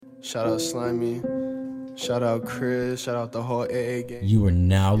Shout out Slimy. Shout out Chris. Shout out the whole AA gang. You are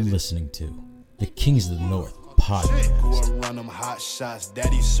now listening to the Kings of the North podcast. Go and run them hot shots.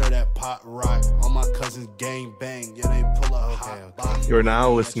 Daddy serve that pot rock. All my cousins gang bang. Yeah, they pull up hot box. You are now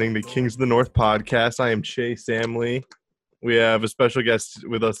listening to Kings of the North podcast. I am Chase Samley. We have a special guest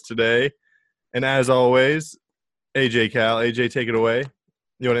with us today. And as always, AJ Cal. AJ, take it away.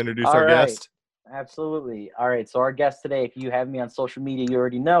 You want to introduce our guest? Absolutely. All right. So our guest today, if you have me on social media, you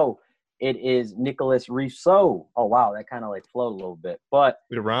already know it is Nicholas Rousseau. Oh, wow. That kind of like flowed a little bit. But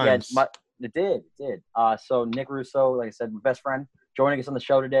It rhymes. yeah, it did. So Nick Rousseau, like I said, my best friend, joining us on the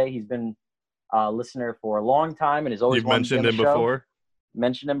show today. He's been a listener for a long time and has always You've wanted to be mentioned on him the show. before.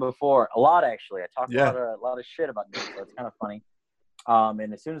 Mentioned him before. A lot, actually. I talked Yeah. a lot of shit about Nick, so it's kind of funny.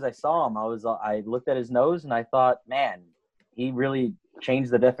 And as soon as I saw him, I looked at his nose and I thought, man, he really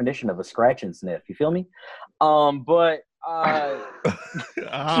changed the definition of a scratch and sniff. You feel me? But Ouch.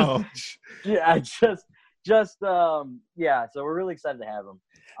 yeah, yeah. So we're really excited to have him.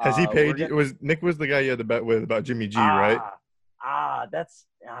 Has he paid you? Nick was the guy you had the bet with about Jimmy G, right?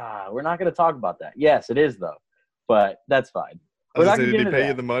 We're not going to talk about that. Yes, it is though, but that's fine. Did he pay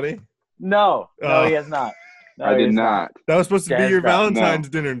you the money? No, Oh. he has not. No, I he did has not. That was supposed to be Yes, your no. Valentine's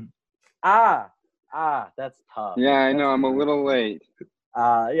dinner. That's tough. Yeah, I know. I'm a little late.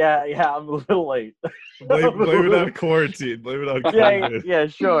 Yeah, I'm a little late. Blame it on quarantine. Blame it on COVID. yeah,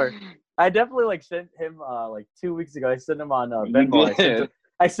 sure. I definitely sent him 2 weeks ago. I sent him on Venmo.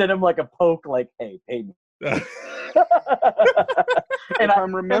 I sent him like a poke, like, "Hey, pay me." If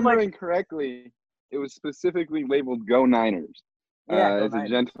I'm remembering correctly, it was specifically labeled "Go Niners." Yeah, Go as Niners.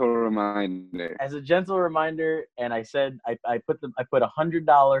 a gentle reminder. As a gentle reminder, and I said I put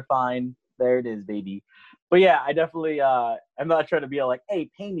 $100 fine. There it is, baby. But yeah, I definitely I'm not trying to be like, hey,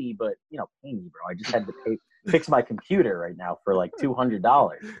 pay me, but pay me, bro. I just had to fix my computer right now for like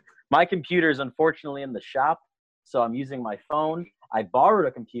 $200. My computer is unfortunately in the shop, so I'm using my phone. I borrowed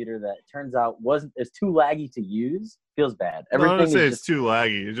a computer that turns out is too laggy to use. Feels bad. I don't Everything say is it's too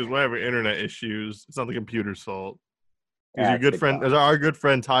laggy. It's just whatever internet issues. It's not the computer's fault. It's Yeah, your it's good big friend, problem. our good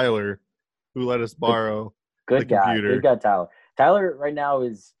friend Tyler, who let us borrow Good the guy. computer. Good guy, Tyler. Tyler right now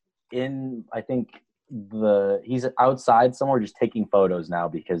is he's outside somewhere just taking photos now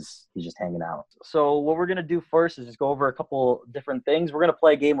because he's just hanging out. So what we're going to do first is just go over a couple different things. We're going to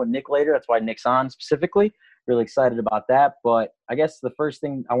play a game with Nick later. That's why Nick's on specifically. Really excited about that. But I guess the first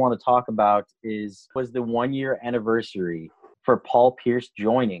thing I want to talk about was the 1 year anniversary for Paul Pierce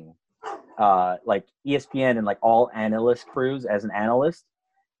joining ESPN and all analyst crews as an analyst.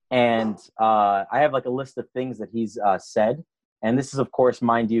 And I have a list of things that he's said. And this is, of course,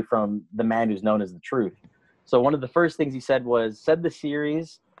 mind you, from the man who's known as the truth. So one of the first things he said the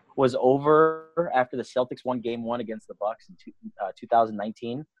series was over after the Celtics won Game 1 against the Bucks in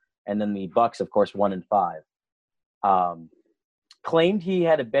 2019. And then the Bucks, of course, won in 5. Claimed he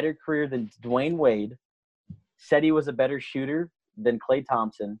had a better career than Dwayne Wade. Said he was a better shooter than Klay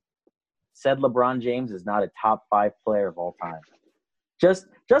Thompson. Said LeBron James is not a top 5 player of all time. Just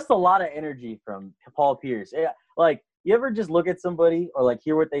a lot of energy from Paul Pierce. Yeah, you ever just look at somebody or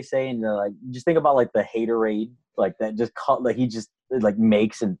hear what they say and just think about the haterade that just he just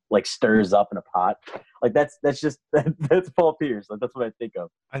makes and stirs up in a pot. That's Paul Pierce. That's what I think of.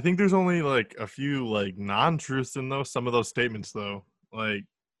 I think there's only a few non-truths in some of those statements though. Wait.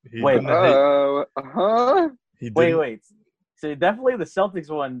 He Wait. So definitely the Celtics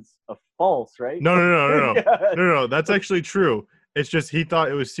one's a false, right? No. That's actually true. It's just he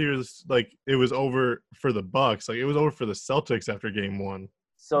thought it was serious. It was over for the Bucks. It was over for the Celtics after Game 1.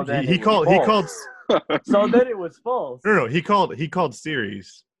 So then he called. So then it was false. No. He called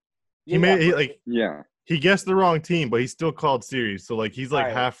series. He guessed the wrong team, but he still called series. So he's All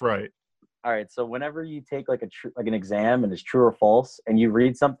right. half right. All right. So whenever you take an exam and it's true or false, and you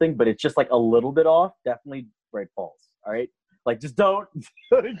read something, but it's just a little bit off, definitely write false. All right. Just don't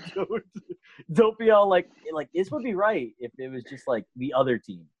be all this would be right if it was just the other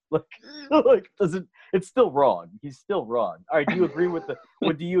team. It's still wrong. He's still wrong. All right. Do you agree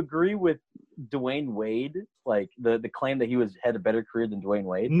with Dwayne Wade? The claim that he had a better career than Dwayne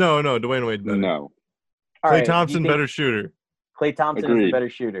Wade? No, Dwayne Wade better. No. Klay Thompson better shooter. Klay Thompson is the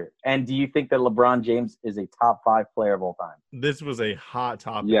better shooter. And do you think that LeBron James is a top 5 player of all time? This was a hot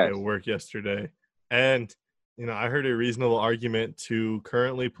topic at work yesterday. And I heard a reasonable argument to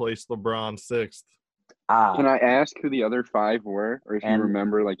currently place LeBron 6th. Can I ask who the other 5 were, or if you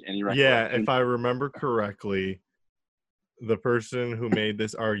remember any recollection? Yeah, if I remember correctly, the person who made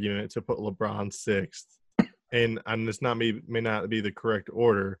this argument to put LeBron 6th, and this may not be the correct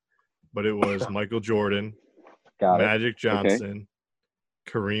order, but it was Michael Jordan, Magic Johnson,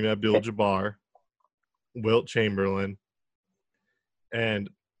 Kareem Abdul-Jabbar, Wilt Chamberlain, and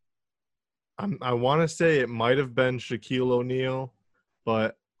I want to say it might have been Shaquille O'Neal,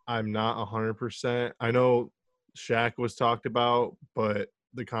 but I'm not 100%. I know Shaq was talked about, but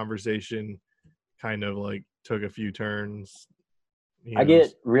the conversation kind of like took a few turns. I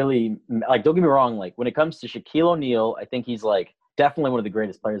get really like, don't get me wrong, like when it comes to Shaquille O'Neal, I think he's like definitely one of the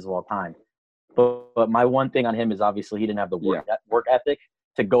greatest players of all time. But my one thing on him is obviously he didn't have the work ethic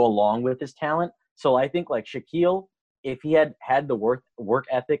to go along with his talent. So I think like Shaquille, if he had the work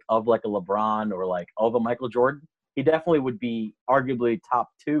ethic of like a LeBron or like of a Michael Jordan, he definitely would be arguably top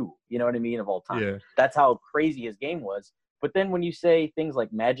 2, you know what I mean, of all time. Yeah. That's how crazy his game was. But then when you say things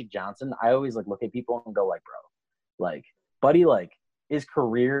like Magic Johnson, I always like look at people and go like, bro, like, buddy, like his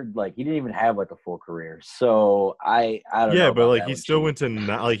career, like he didn't even have like a full career. So I don't know. Yeah, but like he still went to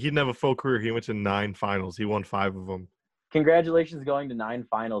like he didn't have a full career. He went to 9 finals. He won 5 of them. Congratulations going to 9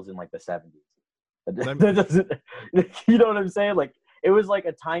 finals in like the 70s. That doesn't, you know what I'm saying? Like it was like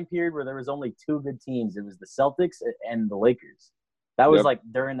a time period where there was only 2 good teams. It was the Celtics and the Lakers. That was like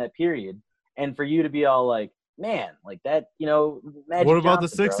during that period. And for you to be all like, man, like that, you know, Magic what about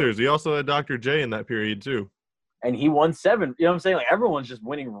Johnson, the Sixers? bro. We also had Dr. J in that period too. And he won 7. You know what I'm saying? Like everyone's just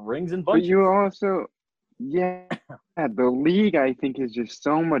winning rings and bunches. But you also, the league I think is just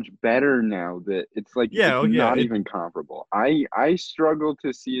so much better now that it's like not even comparable. I struggle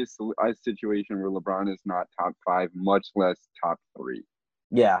to see a situation where LeBron is not top 5, much less top 3.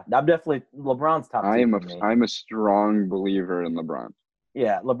 Yeah, I'm definitely LeBron's top 2. I'm a strong believer in LeBron.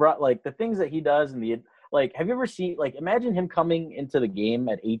 Yeah, LeBron, like the things that he does and like, have you ever seen, like, imagine him coming into the game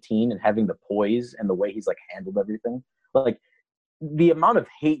at 18 and having the poise and the way he's, like, handled everything. Like, the amount of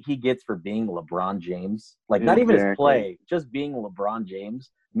hate he gets for being LeBron James, like, not even his play, just being LeBron James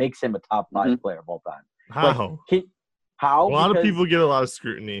makes him a top 5 player of all time. How? Like, how? A lot of people get a lot of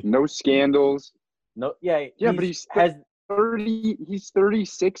scrutiny. No scandals. No, but he's 30. He's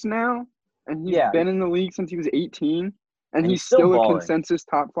 36 now, and he's been in the league since he was 18. And he's still a consensus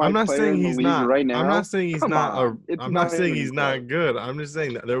top 5 player in the league right now. I'm not saying he's not. I'm not saying he's not good. I'm just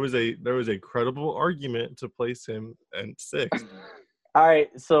saying that there was a credible argument to place him at 6. All right,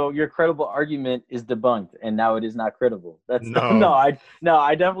 so your credible argument is debunked, and now it is not credible. That's no.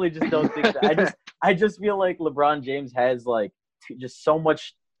 I definitely just don't think that. I just feel like LeBron James has like just so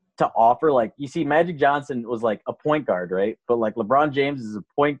much to offer. Like you see, Magic Johnson was like a point guard, right? But like LeBron James is a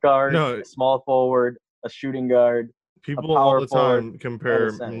point guard, a small forward, a shooting guard. People all the time compare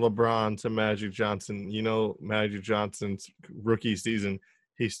LeBron to Magic Johnson. You know, Magic Johnson's rookie season,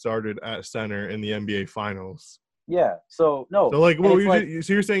 he started at center in the NBA Finals. Yeah. So no. So like, so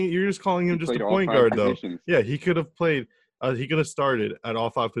you're saying you're just calling him just a point guard though? Yeah, he could have played. He could have started at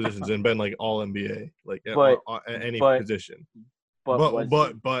all 5 positions and been like all NBA, like at any position. But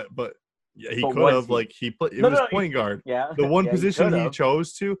yeah, he could have like he played. It was point guard. Yeah. The one position he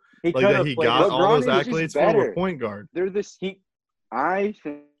chose to, like that he got all those accolades for, were point guard. I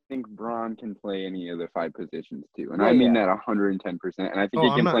think Bron can play any of the 5 positions too, and I mean that 110%. And I think he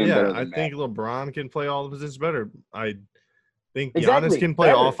can play better than that. I think LeBron can play all the positions better. I think Giannis can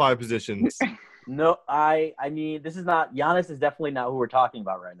play all 5 positions. No, I mean this is not Giannis is definitely not who we're talking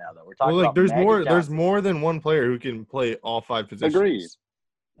about right now though. We're talking about there's more than one player who can play all 5 positions. Agreed.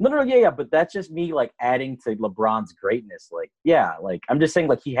 No, but that's just me like adding to LeBron's greatness. Like, like I'm just saying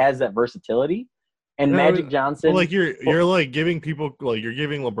like he has that versatility. And Magic Johnson, like you're like giving people like you're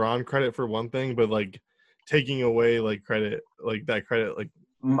giving LeBron credit for one thing, but like taking away like credit like that credit like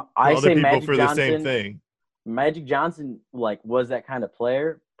I other say people Magic for Johnson, the same thing. Magic Johnson like was that kind of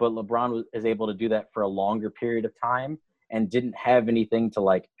player, but LeBron is able to do that for a longer period of time and didn't have anything to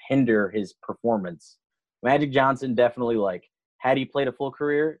like hinder his performance. Magic Johnson definitely like. Had he played a full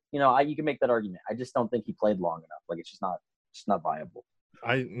career, you know, you can make that argument. I just don't think he played long enough. Like, it's just not viable.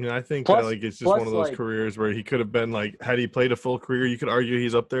 I think that like it's just one of those careers where he could have been like, had he played a full career, you could argue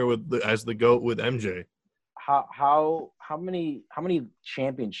he's up there as the GOAT with MJ. How many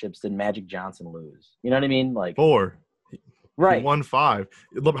championships did Magic Johnson lose? You know what I mean? Like 4. Right. He won 5.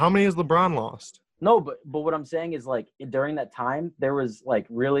 How many has LeBron lost? No, but what I'm saying is like during that time there was like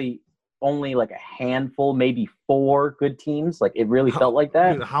really only like a handful, maybe 4 good teams. Like it really felt like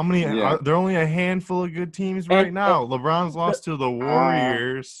that. Dude, how many? There are only a handful of good teams right now. LeBron's lost to the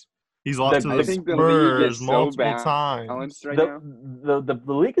Warriors. He's lost to the Spurs multiple times. Right the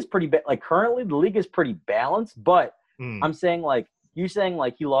league is pretty like currently the league is pretty balanced, but I'm saying like you're saying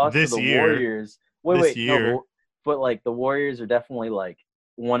like he lost to the Warriors. Wait, no, but like the Warriors are definitely like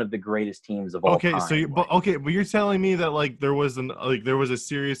one of the greatest teams of all time. But you're telling me that like there was a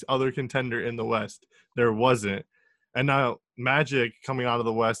serious other contender in the West. There wasn't. And now Magic coming out of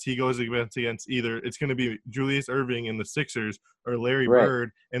the West, he goes against either it's going to be Julius Erving in the Sixers or Larry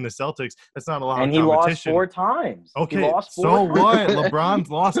Bird in the Celtics. That's not a lot of competition. And he lost 4 times. Okay, so what? LeBron's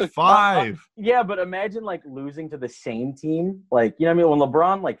lost 5. Yeah, but imagine like losing to the same team. Like, you know what I mean? When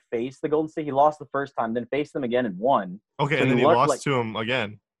LeBron like faced the Golden State, he lost the first time, then faced them again and won. Okay, so and then he lost to him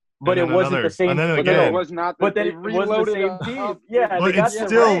again. But it wasn't the same. And then again. It was not. But then it was the same team. Yeah, but it's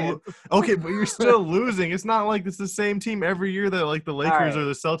still okay. But you're still losing. It's not like it's the same team every year that like the Lakers or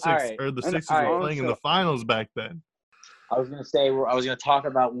the Celtics or the Sixers were playing in the finals back then. I was gonna talk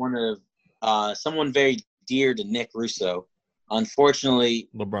about one of someone very dear to Nick Russo. Unfortunately,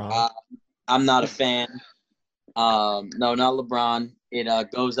 LeBron. I'm not a fan. No, not LeBron.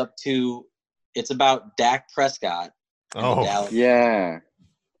 It goes up to. It's about Dak Prescott. Oh, yeah.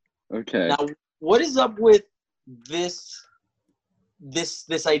 Okay. Now, what is up with this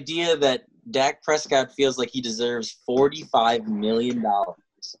idea that Dak Prescott feels like he deserves $45 million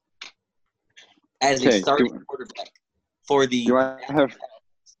as a starting quarterback for the?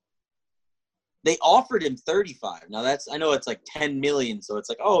 They offered him 35. Now I know it's like 10 million, so it's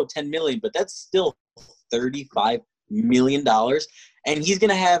like 10 million, but that's still $35 million, and he's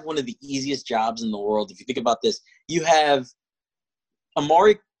gonna have one of the easiest jobs in the world. If you think about this, you have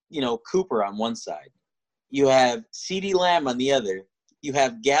Amari Cooper on one side. You have CeeDee Lamb on the other. You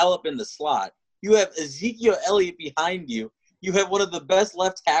have Gallup in the slot. You have Ezekiel Elliott behind you. You have one of the best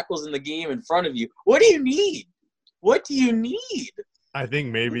left tackles in the game in front of you. What do you need? What do you need? I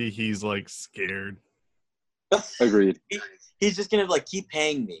think maybe he's like scared. Agreed. He's just gonna keep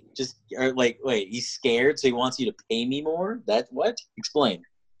paying me. Wait, he's scared, so he wants you to pay me more? That what? Explain.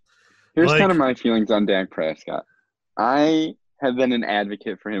 Here's kind of my feelings on Dak Prescott. I have been an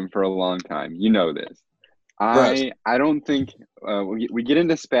advocate for him for a long time. You know this. I don't think we get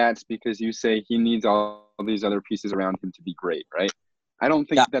into spats because you say he needs all these other pieces around him to be great, right? I don't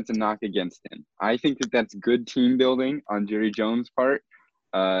think that's a knock against him. I think that's good team building on Jerry Jones' part.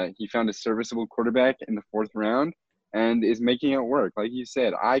 He found a serviceable quarterback in the 4th round and is making it work. Like you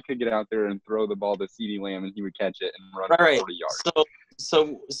said, I could get out there and throw the ball to CeeDee Lamb and he would catch it and run 40 yards.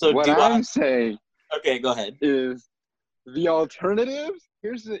 So what I'm saying okay, go ahead. Is the alternatives,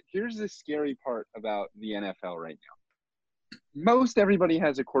 here's the scary part about the NFL right now. Most everybody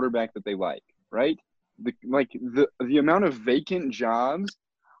has a quarterback that they like, right? The amount of vacant jobs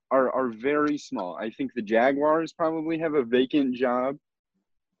are very small. I think the Jaguars probably have a vacant job.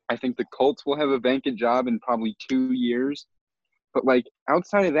 I think the Colts will have a vacant job in probably 2 years. But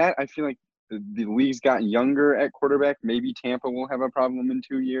outside of that, I feel like the league's gotten younger at quarterback. Maybe Tampa will have a problem in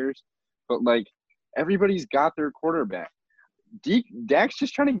 2 years. But everybody's got their quarterback. Dak's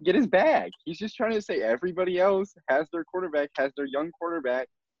just trying to get his bag. He's just trying to say everybody else has their quarterback, has their young quarterback.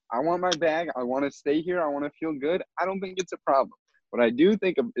 I want my bag. I want to stay here. I want to feel good. I don't think it's a problem. What I do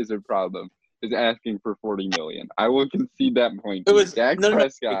think is a problem is asking for $40 million. I will concede that point. It was Dak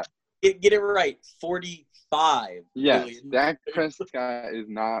Prescott. Get it right. 45. Yes, Dak Prescott is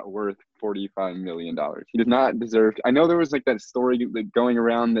not worth $45 million. He does not deserve. I know there was that story going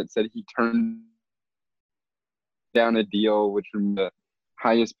around that said he turned down a deal which was the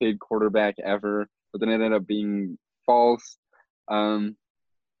highest paid quarterback ever, but then it ended up being false.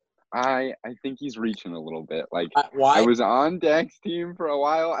 I think he's reaching a little bit. Why? I was on Dak's team for a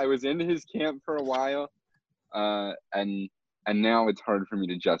while. I was in his camp for a while, and now it's hard for me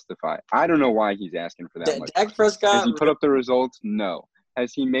to justify. I don't know why he's asking for that much. Dak Prescott. Has he put up the results? No.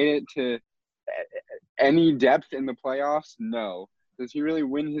 Has he made it to any depth in the playoffs? No. Does he really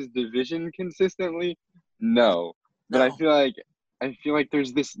win his division consistently? No. But I feel like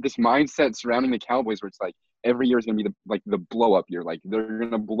there's this mindset surrounding the Cowboys where it's every year is going to be the blow up year. They're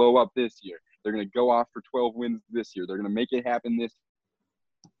going to blow up this year. They're going to go off for 12 wins this year. They're going to make it happen this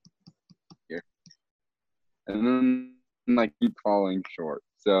year. And then keep falling short.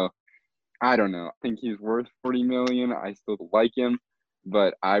 So I don't know. I think he's worth $40 million. I still like him,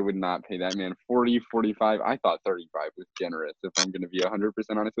 but I would not pay that man 40, 45. I thought 35 was generous, if I'm going to be 100%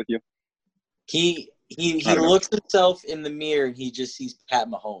 honest with you. He looks himself in the mirror and he just sees Pat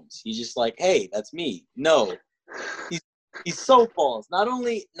Mahomes. He's just hey, that's me. No, he's so false. Not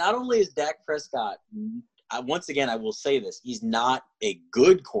only is Dak Prescott, once again I will say this, he's not a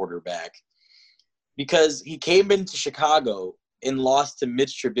good quarterback because he came into Chicago and lost to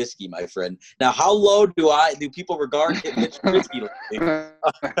Mitch Trubisky, my friend. Now, how low do people regard Mitch Trubisky?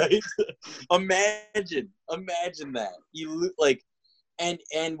 Right? Imagine that you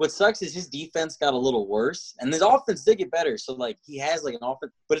And what sucks is his defense got a little worse, and his offense did get better. So he has an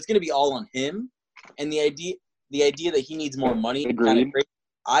offense, but it's going to be all on him. And the idea that he needs more money. Agreed.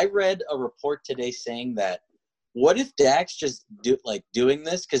 I read a report today saying that what if Dak's just doing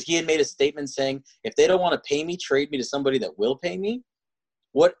this? Because he had made a statement saying, if they don't want to pay me, trade me to somebody that will pay me.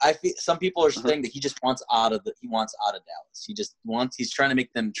 What I feel, some people are saying that he just wants out of Dallas. He's trying to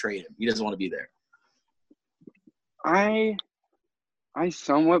make them trade him. He doesn't want to be there. I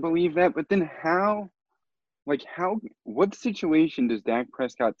somewhat believe that, but then what situation does Dak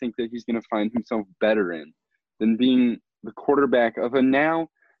Prescott think that he's going to find himself better in than being the quarterback of a now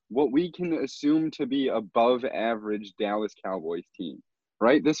what we can assume to be above average Dallas Cowboys team,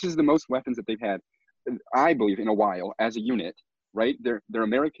 right? This is the most weapons that they've had, I believe, in a while as a unit, right? They're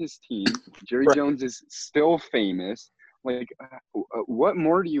America's team. Jerry Jones is still famous. Like, what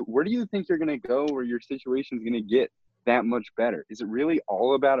more where do you think you're going to go where your situation's going to get that much better? Is it really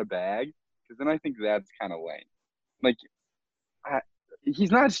all about a bag? Because then I think that's kind of lame. Like,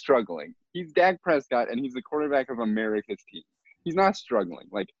 he's not struggling. He's Dak Prescott, and he's the quarterback of America's team. He's not struggling.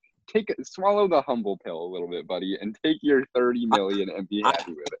 Like, swallow the humble pill a little bit, buddy, and take your $30 million and be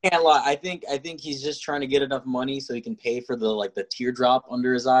happy with it. I can't lie. I think he's just trying to get enough money so he can pay for the teardrop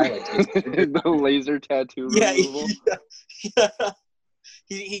under his eye, the laser tattoo removal. Yeah.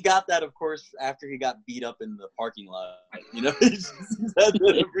 He got that, of course, after he got beat up in the parking lot. You know, he's had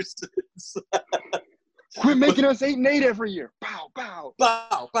that ever since. Quit making us 8-8 every year. Pow, pow,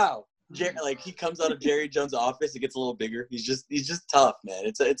 pow, pow. He comes out of Jerry Jones' office, it gets a little bigger. He's just tough, man.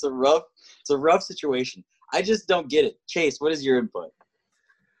 It's a rough situation. I just don't get it. Chase, what is your input?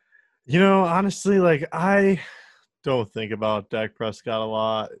 You know, honestly, I don't think about Dak Prescott a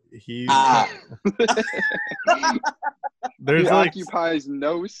lot. He occupies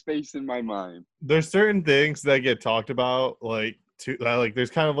no space in my mind. There's certain things that get talked about,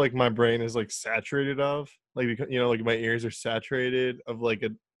 there's kind of my brain is saturated of, because my ears are saturated of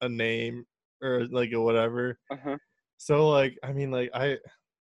a name or a whatever. Uh-huh. So I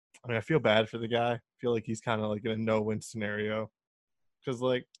feel bad for the guy. I feel like he's kind of in a no-win scenario. Because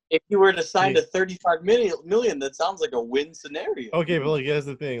if you were to sign to $35 million, that sounds like a win scenario. Okay, but here's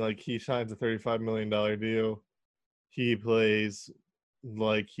the thing: he signs a $35 million deal. He plays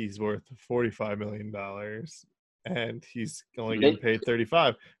like he's worth $45 million, and he's only getting paid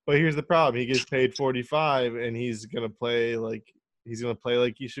 $35. But here's the problem: he gets paid $45, and he's gonna play like he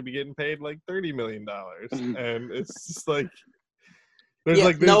should be getting paid $30 million, and it's just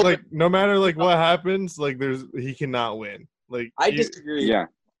no matter what happens, he cannot win. I disagree. Yeah,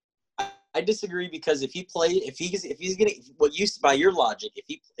 I disagree because if he's getting by your logic, if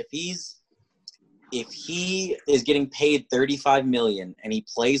he is getting paid $35 million and he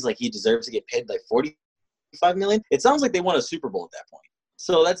plays like he deserves to get paid $45 million, it sounds like they won a Super Bowl at that point.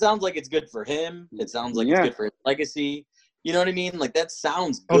 So that sounds like it's good for him. It sounds like it's good for his legacy. You know what I mean? That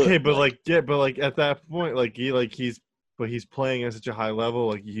sounds good. Okay, but at that point, he's playing at such a high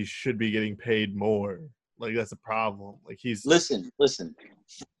level, he should be getting paid more. That's a problem. Listen.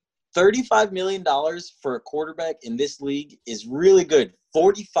 $35 million for a quarterback in this league is really good.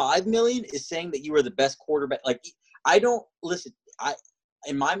 $45 million is saying that you are the best quarterback.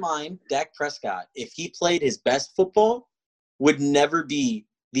 In my mind, Dak Prescott, if he played his best football, would never be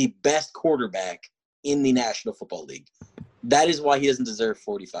the best quarterback in the National Football League. That is why he doesn't deserve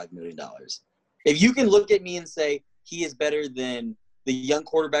 $45 million. If you can look at me and say he is better than the young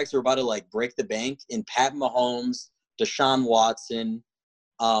quarterbacks who are about to break the bank in Pat Mahomes, Deshaun Watson,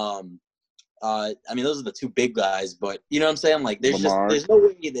 those are the two big guys, but you know what I'm saying? There's no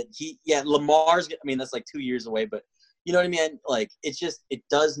way that Lamar's, that's 2 years away, but you know what I mean? It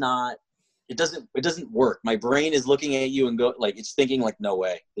doesn't work. My brain is looking at you and it's thinking no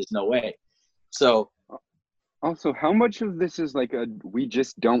way. There's no way. So. Also, how much of this is we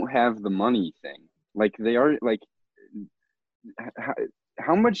just don't have the money thing? They are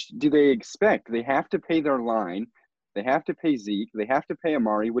how much do they expect? They have to pay their line. They have to pay Zeke. They have to pay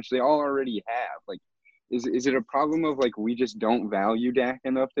Amari, which they all already have. Is it a problem of we just don't value Dak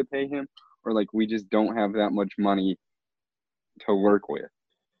enough to pay him, or we just don't have that much money to work with?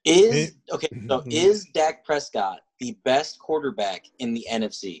 Is Dak Prescott the best quarterback in the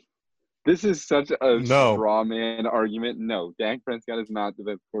NFC? This is such a straw man argument. No, Dak Prescott is not the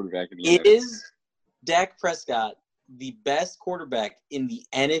best quarterback in the NFC. Is Dak Prescott the best quarterback in the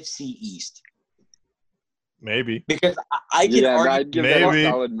NFC East? Maybe. Because I can argue. I'd give that a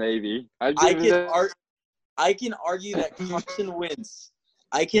solid maybe. I can argue that Carson Wentz.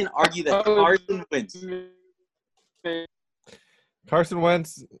 I can argue that Carson Wentz. Carson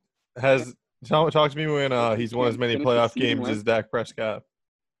Wentz has talk to me when he's won as many playoff games as Dak Prescott.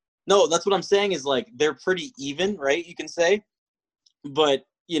 No, that's what I'm saying is they're pretty even, right? You can say, but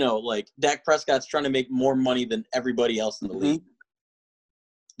Dak Prescott's trying to make more money than everybody else in the league.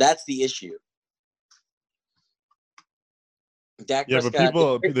 That's the issue. Dak Yeah, Prescott,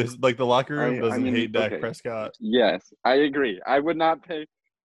 but people, like the locker room doesn't hate Dak okay. Prescott. Yes, I agree. I would not pay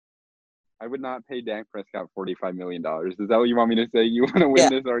Dak Prescott $45 million. Is that what you want me to say? You want to win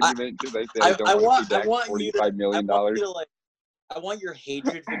this argument? Because I say I don't want to pay Dak $45 million. I want your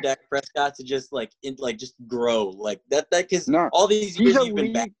hatred for Dak Prescott to just just grow like that. Because all these years you've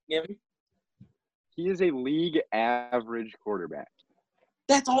been backing him. He is a league average quarterback.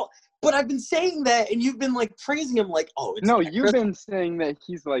 That's all. But I've been saying that, and you've been praising him you've been saying that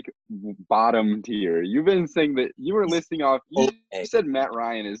he's bottom tier. You've been saying that you were listing off. You said Matt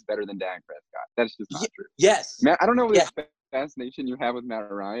Ryan is better than Dak Prescott. That's just not true. Yes. Matt, I don't know what fascination you have with Matt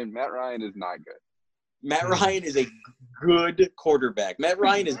Ryan. Matt Ryan is not good. Matt Ryan is a good quarterback. Matt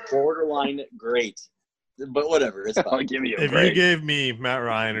Ryan is borderline great. But whatever, it's fine. Give me a if break. you gave me Matt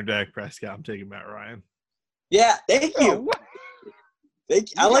Ryan or Dak Prescott, I'm taking Matt Ryan. Yeah, thank you.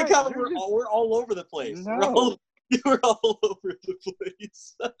 I like how we're all over the place. No. We're all over the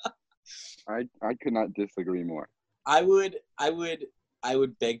place. I could not disagree more. I would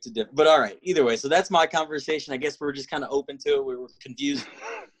beg to differ. But all right, either way. So that's my conversation. I guess we're just kind of open to it. We were confused.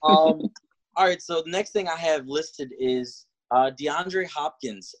 All right, so the next thing I have listed is DeAndre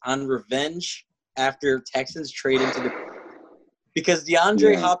Hopkins on revenge after Texans trade into the – because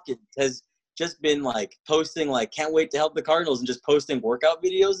DeAndre Hopkins has just been, posting, can't wait to help the Cardinals and just posting workout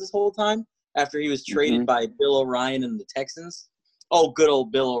videos this whole time after he was traded by Bill O'Brien and the Texans. Oh, good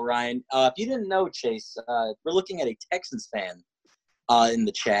old Bill O'Brien. If you didn't know, Chase, we're looking at a Texans fan in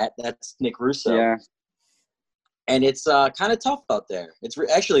the chat. That's Nick Russo. Yeah. And it's kind of tough out there. It's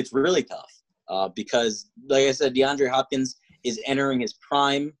really tough because, like I said, DeAndre Hopkins is entering his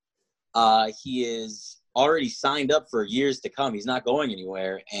prime. He is already signed up for years to come. He's not going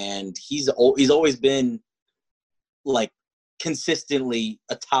anywhere, and he's always been consistently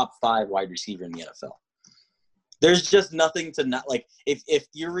a top 5 wide receiver in the NFL. There's just nothing to not like. If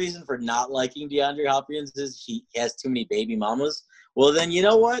your reason for not liking DeAndre Hopkins is he has too many baby mamas, well then you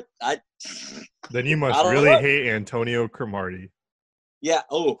know what? Then you must really hate Antonio Cromartie. Yeah.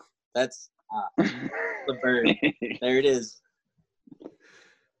 Oh, that's the bird. There it is.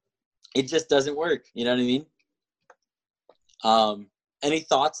 It just doesn't work. You know what I mean? Any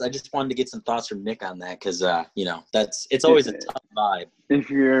thoughts? I just wanted to get some thoughts from Nick on that because it's always a tough vibe. If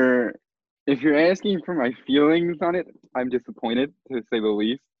you're asking for my feelings on it, I'm disappointed to say the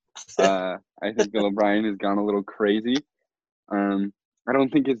least. I think Bill O'Brien has gone a little crazy. I don't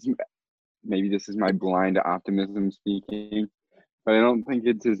think it's maybe this is my blind optimism speaking, but I don't think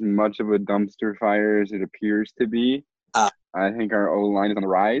it's as much of a dumpster fire as it appears to be. I think our O-line is on the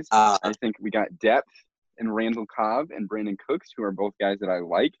rise. I think we got depth in Randall Cobb and Brandon Cooks, who are both guys that I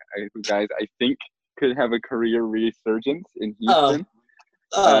like. Guys I think could have a career resurgence in Houston.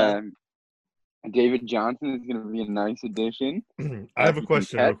 David Johnson is going to be a nice addition. I have a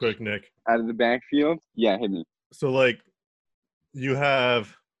question real quick, Nick. Out of the backfield? Yeah, hit me. So, you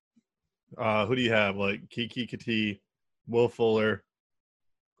have who do you have? Kiki Kati, Will Fuller,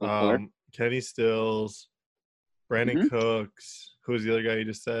 Kenny Stills, Brandon Cooks. Who's the other guy you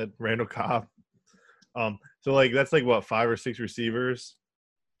just said? Randall Cobb. So that's 5 or 6 receivers,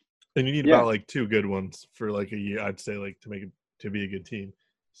 and you need about 2 good ones for a year. I'd say to make it to be a good team.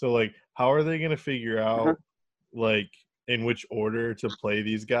 So how are they going to figure out in which order to play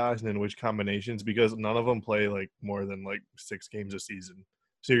these guys and in which combinations? Because none of them play more than 6 games a season.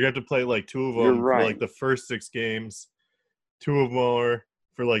 So you're going to have to play 2 of them for the first 6 games, 2 of more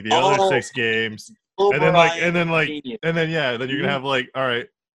for the other 6 games. And then then you're gonna have all right,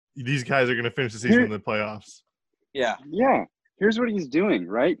 these guys are gonna finish the season in the playoffs. Yeah. Yeah. Here's what he's doing,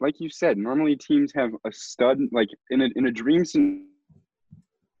 right? Like you said, normally teams have a stud, in a dream scenario.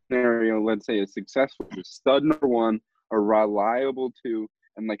 Let's say a successful stud number 1, a reliable 2,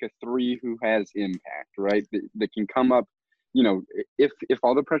 and a 3 who has impact, right? That can come up. If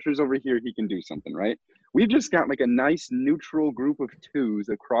all the pressure's over here, he can do something, right? We've just got a nice neutral group of 2s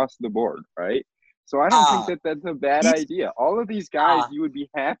across the board, right? So I don't think that's a bad idea. All of these guys you would be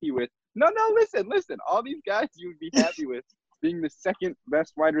happy with. No, listen. All these guys you would be happy with being the second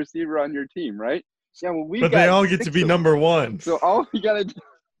best wide receiver on your team, right? Yeah, well, but they all get to be number 1. So all we got to do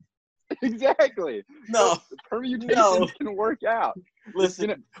 – exactly. No. The permutations can work out.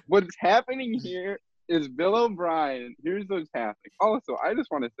 Listen. What's happening here is Bill O'Brien. Here's what's happening. Also, I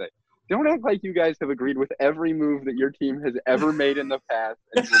just want to say, don't act like you guys have agreed with every move that your team has ever made in the past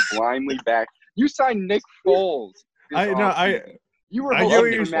and you will blindly back. You signed Nick Foles. You were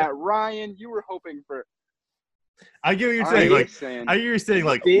hoping for Matt Ryan. You were hoping for. I get what you're saying. I hear you saying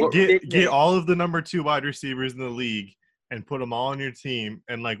get all of the number 2 wide receivers in the league and put them all on your team.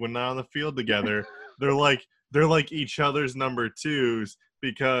 And when they're on the field together, they're they're like each other's number twos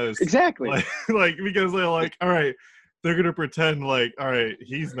because exactly because they're like, all right, they're gonna pretend like, all right,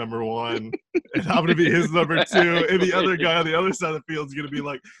 he's number one, and I'm gonna be his number two, and the other guy on the other side of the field is gonna be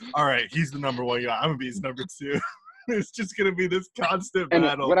like, all right, he's the number one guy, I'm gonna be his number two. It's just gonna be this constant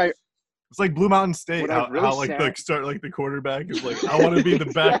battle. It's like Blue Mountain State, how the quarterback is like, I want to be the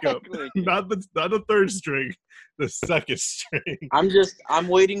backup, not the third string, the second string. I'm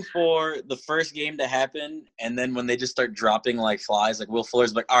waiting for the first game to happen, and then when they just start dropping like flies, like Will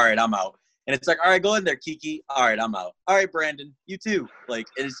Fuller's like, all right, I'm out. And it's like, all right, go in there, Kiki. All right, I'm out. All right, Brandon, you too. Like,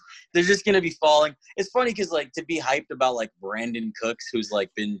 they're just going to be falling. It's funny because, like, to be hyped about, like, Brandon Cooks, who's, like,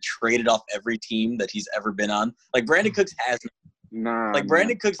 been traded off every team that he's ever been on. Like, Brandon Cooks hasn't.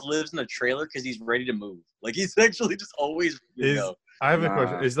 Brandon Cooks lives in a trailer because he's ready to move. Like, he's actually just always I have a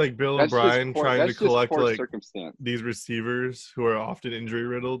question. Is, like, Bill O'Brien trying to collect, like, these receivers who are often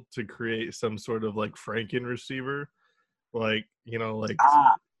injury-riddled to create some sort of, like, Franken receiver? Like, your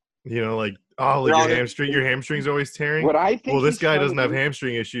hamstring's always tearing. What I think this guy doesn't have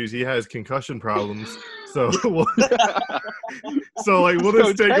hamstring issues. He has concussion problems. So, we'll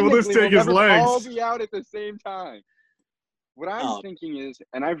just take his legs. All be out at the same time. What I'm thinking is,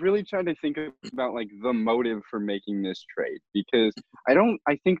 and I've really tried to think about like the motive for making this trade, because I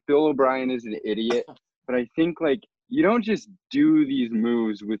think Bill O'Brien is an idiot, but I think like you don't just do these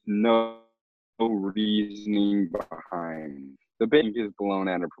moves with no reasoning behind. The bank is blown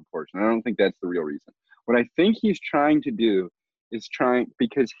out of proportion. I don't think that's the real reason. What I think he's trying to do is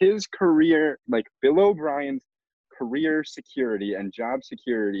because his career, like Bill O'Brien's career security and job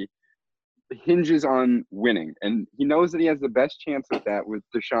security hinges on winning. And he knows that he has the best chance at that with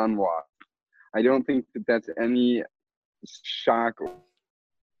Deshaun Watson. I don't think that that's any shock or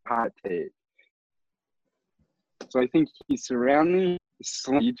hot take. So I think he's surrounding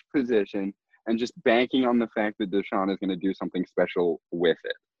each position and just banking on the fact that Deshaun is going to do something special with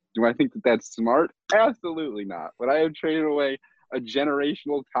it. Do I think that that's smart? Absolutely not. Would I have traded away a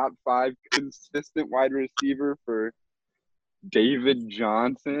generational top 5 consistent wide receiver for David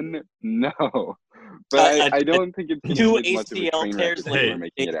Johnson? No. But I don't think it's two ACL tears later.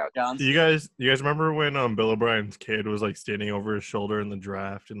 Making it out. Do you guys remember when Bill O'Brien's kid was like standing over his shoulder in the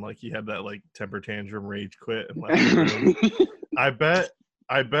draft and like he had that like temper tantrum rage quit and left? I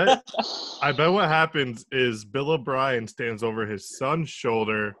bet what happens is Bill O'Brien stands over his son's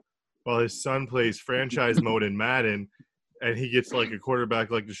shoulder while his son plays franchise mode in Madden, and he gets like a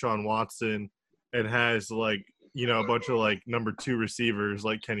quarterback like Deshaun Watson and has like, a bunch of like number 2 receivers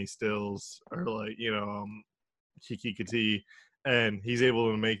like Kenny Stills or like, Kiki Kati, and he's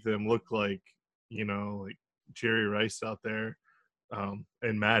able to make them look like, like Jerry Rice out there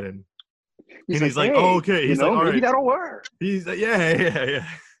in Madden. He's like, hey, oh, okay. He's like, all maybe right. That'll work. He's like, yeah.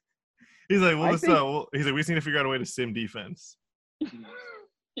 He's like, well, he's like, we just need to figure out a way to sim defense. The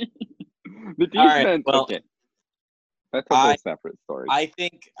defense, okay. That's a whole separate story. I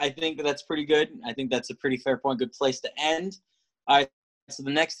think that's pretty good. I think that's a pretty fair point. Good place to end. All right. So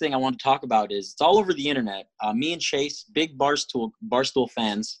the next thing I want to talk about is it's all over the internet. Me and Chase, big Barstool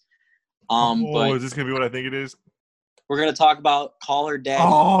fans. Is this gonna be what I think it is? We're gonna talk about Call Her Daddy.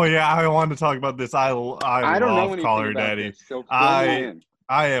 Oh yeah, I wanted to talk about this. I love Call Her Daddy. So I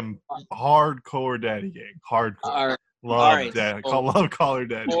am hardcore Daddy gang. Hardcore. Love Call Her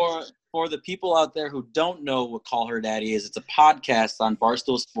Daddy. For the people out there who don't know what Call Her Daddy is, it's a podcast on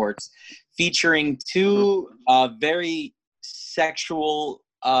Barstool Sports featuring 2 very sexual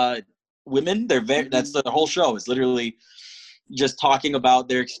women. That's the whole show. It's literally just talking about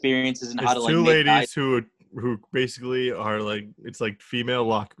their experiences and how to like 2 ladies who basically are like, it's like female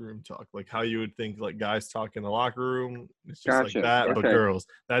locker room talk, like how you would think like guys talk in the locker room. It's just like that, but girls.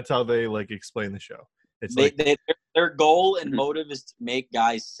 That's how they like explain the show. It's their goal and motive is to make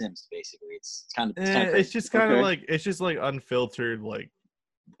guys simps. Basically, it's kind of it's just kind of like unfiltered, like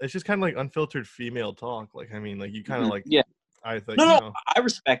it's just kind of like unfiltered female talk. Like I mean, like you kind of like I think I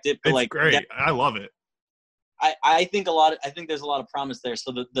respect it. But it's like great. I love it. I think there's a lot of promise there.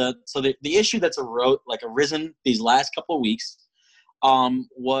 So the issue that's arisen these last couple of weeks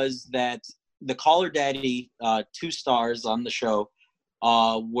was that the Call Her Daddy 2 stars on the show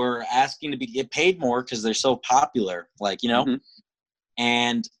were asking to get paid more because they're so popular,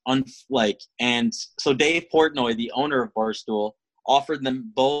 and so Dave Portnoy, the owner of Barstool, offered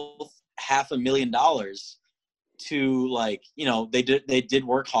them both $500,000 to they did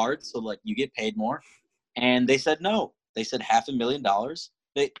work hard, so like you get paid more, and they said no. They said $500,000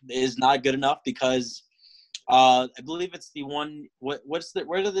 is not good enough because I believe it's the one. Where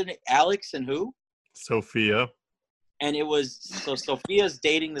are the Alex and who? Sophia. And it was Sophia's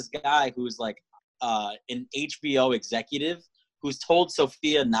dating this guy who's like an HBO executive who's told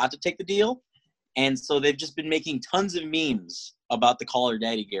Sophia not to take the deal. And so they've just been making tons of memes about the Call Her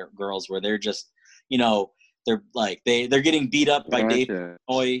Daddy girls where they're just, they're like, they're getting beat up by Dave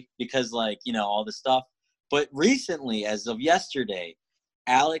Portnoy because, like, all this stuff. But recently, as of yesterday,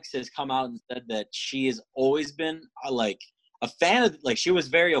 Alex has come out and said that she has always been like a fan of, like, she was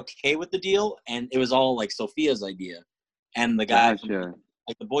very okay with the deal, and it was all like Sophia's idea and the guy,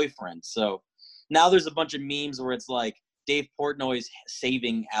 like the boyfriend. So now there's a bunch of memes where it's like Dave Portnoy's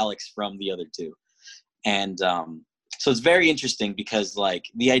saving Alex from the other two, and so it's very interesting because, like,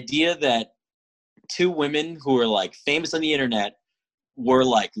 the idea that two women who are like famous on the internet were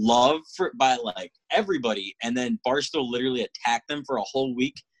like loved by like everybody, and then Barstool literally attacked them for a whole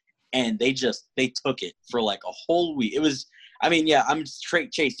week, and they took it for like a whole week. It was, I mean, yeah, I'm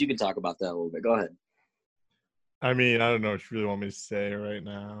straight. Chase, you can talk about that a little bit. Go ahead. I mean, I don't know what you really want me to say right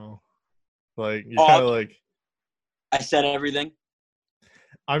now. Like, you kind of like. I said everything.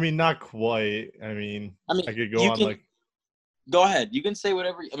 I mean, not quite. I mean, I could go on like. Go ahead. You can say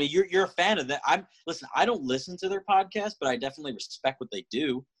whatever. I mean, you're a fan of that. I don't listen to their podcast, but I definitely respect what they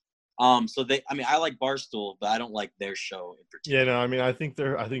do. So I like Barstool, but I don't like their show in particular. Yeah, no, I mean, I think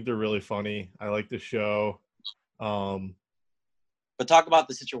they're really funny. I like the show. But talk about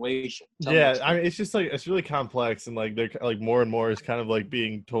the situation. I mean, it's just like, it's really complex, and like they're like more and more is kind of like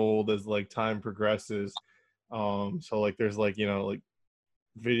being told as like time progresses. So like there's like, like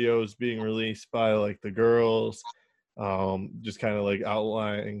videos being released by like the girls. Just kind of like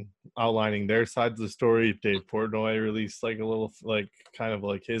outlining their sides of the story. Dave Portnoy released like a little like kind of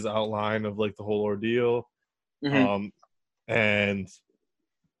like his outline of like the whole ordeal. Mm-hmm. And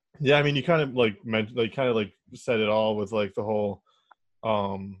yeah, I mean, you kind of like mentioned, like kind of like said it all with like the whole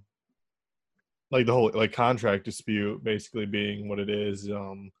like contract dispute basically being what it is.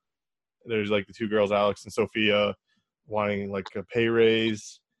 There's like the two girls, Alex and Sophia, wanting like a pay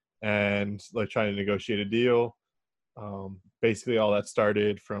raise and like trying to negotiate a deal. Basically all that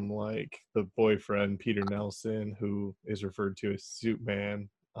started from like the boyfriend Peter Nelson, who is referred to as Suit Man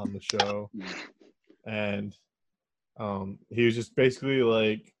on the show, and he was just basically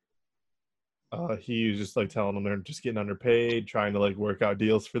like he was just like telling them they're just getting underpaid, trying to like work out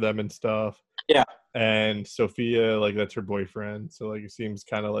deals for them and stuff. Yeah. And Sophia, like, that's her boyfriend, so like it seems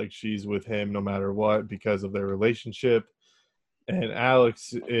kind of like she's with him no matter what because of their relationship. And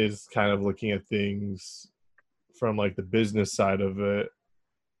Alex is kind of looking at things from like the business side of it,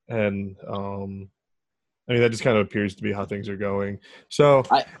 and I mean that just kind of appears to be how things are going. So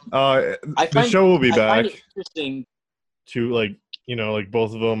the show will be back. Interesting to like, like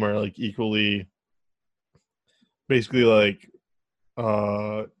both of them are like equally basically like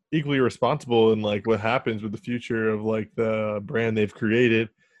equally responsible in like what happens with the future of like the brand they've created,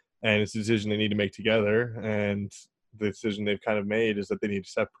 and it's a decision they need to make together, and the decision they've kind of made is that they need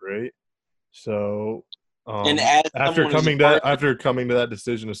to separate. So and after coming to that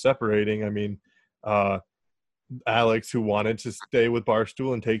decision of separating, I mean, Alex, who wanted to stay with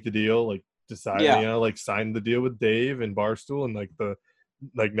Barstool and take the deal, like decided, like signed the deal with Dave and Barstool, and like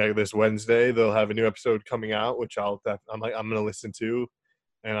this Wednesday they'll have a new episode coming out, which I'm gonna listen to,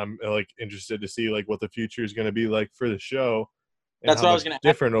 and I'm like interested to see like what the future is gonna be like for the show. That's what I was gonna.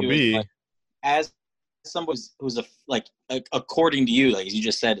 Different it'll be. Like, as someone who's according to you, like as you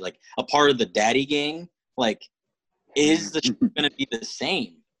just said, like a part of the daddy gang. Like, is the show going to be the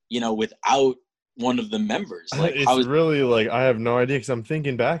same, without one of the members? Like, it's really like, I have no idea, because I'm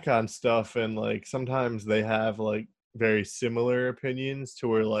thinking back on stuff, and like sometimes they have like very similar opinions to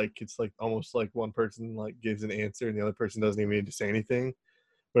where like it's like almost like one person like gives an answer and the other person doesn't even need to say anything.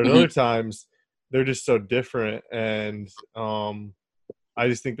 But at other times they're just so different, and I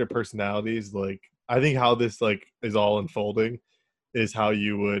just think their personalities, like, I think how this like is all unfolding is how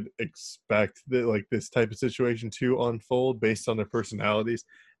you would expect that like this type of situation to unfold based on their personalities.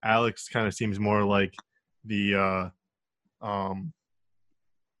 Alex kind of seems more like the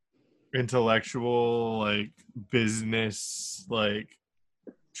intellectual, like business, like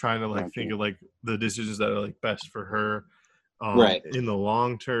trying to like think of like the decisions that are like best for her in the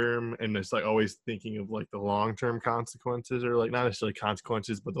long term, and it's like always thinking of like the long term consequences, or like not necessarily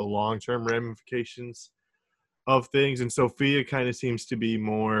consequences but the long term ramifications of things. And Sophia kind of seems to be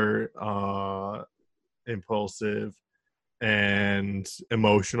more impulsive and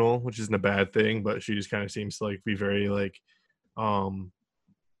emotional, which isn't a bad thing, but she just kind of seems to like be very like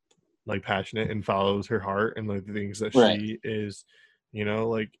passionate and follows her heart and like the things that she is,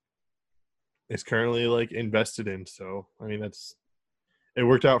 like is currently like invested in. So I mean, it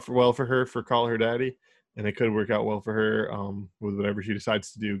worked out well for her for Call Her Daddy. and it could work out well for her with whatever she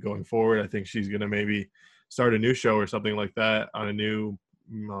decides to do going forward. I think she's going to maybe start a new show or something like that on a new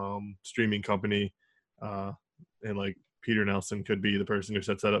streaming company, and like Peter Nelson could be the person who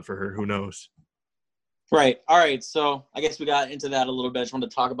sets that up for her. Who knows? Right. All right. So I guess we got into that a little bit. I just wanted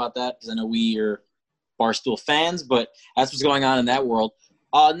to talk about that because I know we are Barstool fans, but that's what's going on in that world.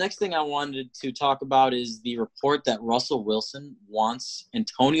 Next thing I wanted to talk about is the report that Russell Wilson wants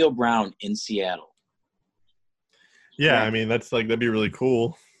Antonio Brown in Seattle. Yeah, I mean that'd be really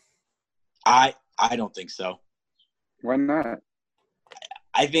cool. I don't think so. Why not?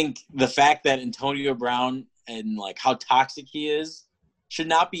 I think the fact that Antonio Brown and like how toxic he is should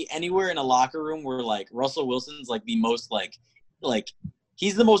not be anywhere in a locker room where like Russell Wilson's like the most like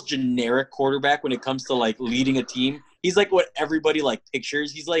he's the most generic quarterback when it comes to like leading a team. He's like what everybody like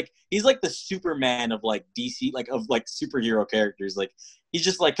pictures. He's like the Superman of like DC, like of like superhero characters. Like he's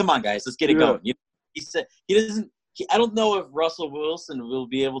just like, come on guys, let's get it going. He said he doesn't. I don't know if Russell Wilson will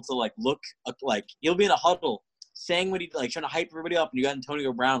be able to like look like he'll be in a huddle saying what he like trying to hype everybody up, and you got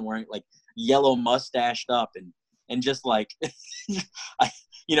Antonio Brown wearing like yellow mustached up and just like like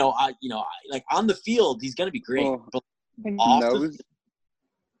on the field he's gonna be great. But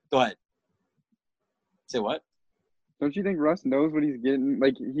go ahead. Say what? Don't you think Russ knows what he's getting?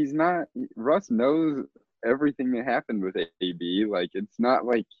 Like Russ knows everything that happened with AB. Like it's not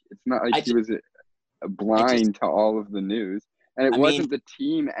like he was blind to all of the news. And it wasn't the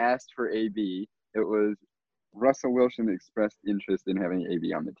team asked for AB. It was Russell Wilson expressed interest in having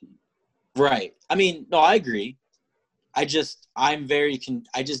AB on the team. Right. I mean, no, I agree. I just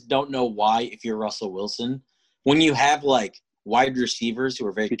don't know why, if you're Russell Wilson, when you have like wide receivers who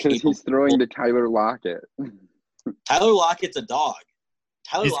are very because capable. He's throwing to Tyler Lockett. Tyler Lockett's a dog.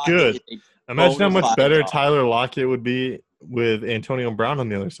 He's good. Imagine how much better Tyler Lockett would be with Antonio Brown on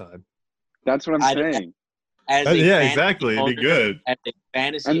the other side. That's what I'm saying. Exactly. It'd be good. As a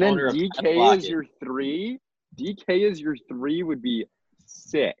fantasy and then owner of DK is your 3. DK is your 3 would be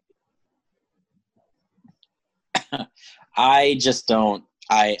sick. I just don't.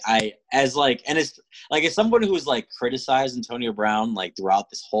 As someone who's like criticized Antonio Brown like throughout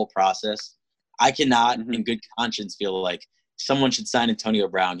this whole process, I cannot in good conscience feel like someone should sign Antonio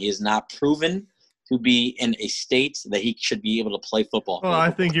Brown. He is not proven to be in a state that he should be able to play football. Well, I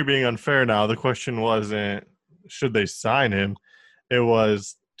think you're being unfair now. The question wasn't should they sign him. It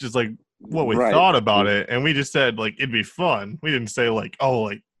was just like what we thought about it, and we just said like it'd be fun. We didn't say like, oh,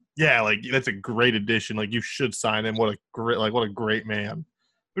 like yeah, like that's a great addition. Like you should sign him. What a great man.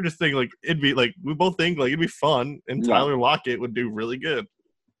 We're just thinking like it'd be like we both think like it'd be fun, and Tyler Lockett would do really good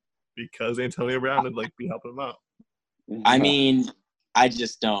because Antonio Brown would like be helping him out. I mean, I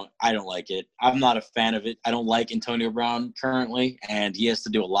don't like it. I'm not a fan of it. I don't like Antonio Brown currently, and he has to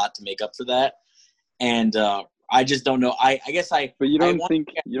do a lot to make up for that. And I just don't know. I guess I. But you don't think.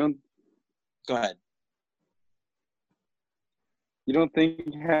 Go ahead. You don't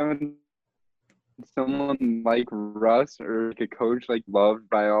think having someone like Russ or like a coach like loved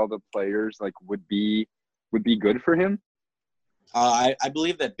by all the players like would be good for him? I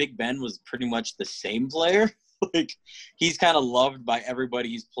believe that Big Ben was pretty much the same player. Like he's kind of loved by everybody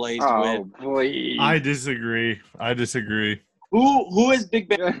he's played with. Please. I disagree. Who has Big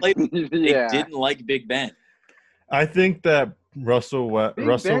Ben played with? They didn't like Big Ben. I think that Russell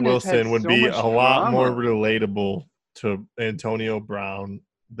Wilson would be a lot more relatable to Antonio Brown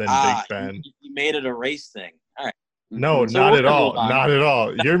than Big Ben. You made it a race thing. All right. No, not at all. Not at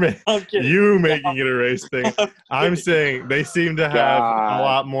all. You're you making it a race thing. I'm saying they seem to have a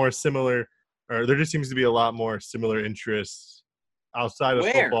lot more similar, or there just seems to be a lot more similar interests outside of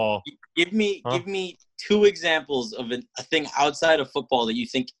football. Give me 2 examples of a thing outside of football that you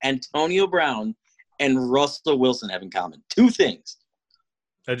think Antonio Brown and Russell Wilson have in common. 2 things.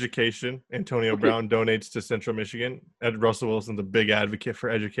 Education. Antonio Brown donates to Central Michigan. Russell Wilson's a big advocate for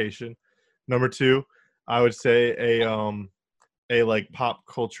education. Number 2, I would say a like pop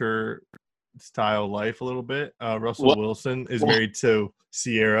culture style life a little bit. Russell Wilson is married to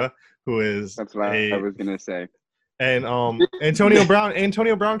Sierra, who is that's what I was gonna say. And Antonio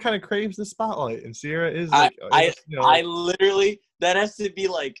Brown kind of craves the spotlight, and Sierra is like I literally that has to be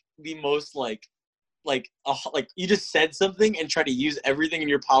like the most like you just said something and try to use everything in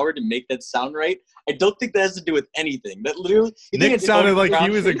your power to make that sound right. I don't think that has to do with anything. That literally Nick sounded like he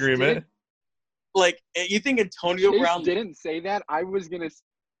was agreement. Like you think Antonio Brown didn't say that? I was gonna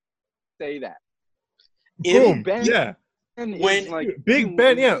say that. Boom. Big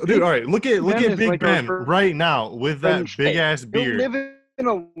Ben, yeah, dude. All right, look at Big Ben right now with that big ass beard. He'll live in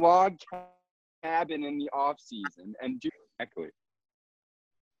a log cabin in the off season and do exactly.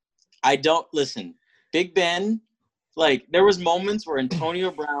 I don't listen. Big Ben, like there was moments where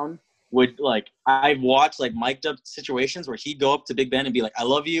Antonio Brown would I've watched mic'd up situations where he'd go up to Big Ben and be like, "I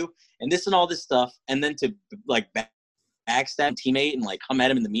love you," and this and all this stuff, and then to backstab teammate and come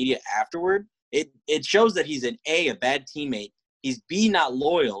at him in the media afterward. It shows that he's a bad teammate. He's B, not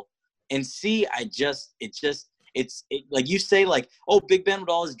loyal, and C, it's like you say, oh, Big Ben with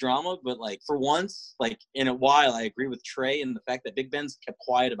all his drama, but for once, in a while, I agree with Trey and the fact that Big Ben's kept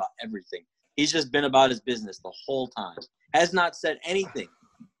quiet about everything. He's just been about his business the whole time. Has not said anything.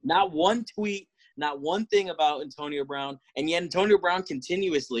 Not one tweet, not one thing about Antonio Brown. And yet Antonio Brown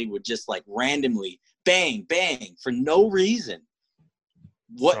continuously would just randomly bang, bang for no reason.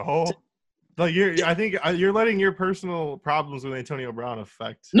 What? So, I think you're letting your personal problems with Antonio Brown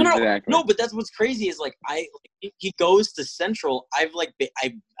affect. No, but that's what's crazy is he goes to Central. I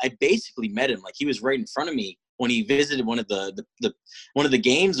basically met him. He was right in front of me when he visited one of the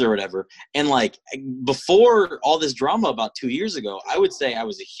games or whatever. And before all this drama about 2 years ago, I would say I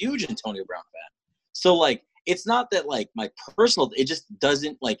was a huge Antonio Brown fan. So it's not that my personal, it just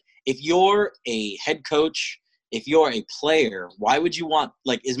doesn't if you're a head coach, if you're a player, why would you want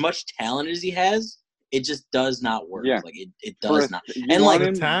as much talent as he has? It just does not work. Yeah. It does not.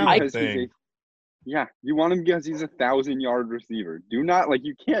 And talent thing. You want him because he's a 1,000-yard receiver. Do not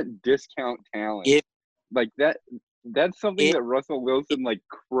you can't discount talent. That's something that Russell Wilson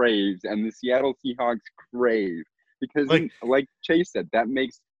craves and the Seattle Seahawks crave because like Chase said, that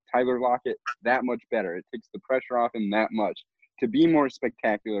makes Tyler Lockett that much better. It takes the pressure off him that much to be more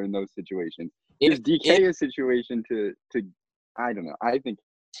spectacular in those situations. Is DK a situation to I don't know. I think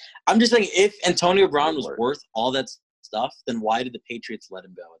I'm just saying if Antonio Brown was worth all that stuff, then why did the Patriots let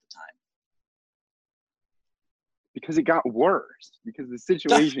him go at the time? Because it got worse. Because the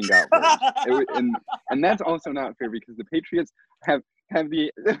situation got worse. And that's also not fair because the Patriots have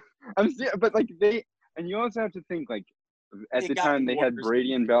the and you also have to think at the time they had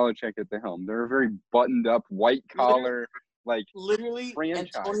Brady and Belichick at the helm. They're a very buttoned up, white collar literally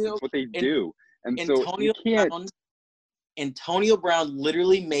franchise. That's what they do. And so you can't. Antonio Brown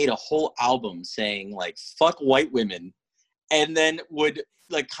literally made a whole album saying fuck white women, and then would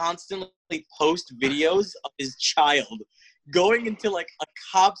constantly post videos of his child going into a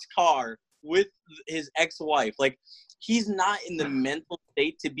cop's car with his ex-wife. He's not in the mental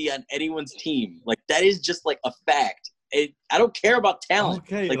state to be on anyone's team. That is just a fact. I don't care about talent.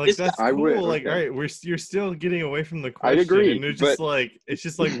 Okay, that's cool. All right, you're still getting away from the question. I agree. And it's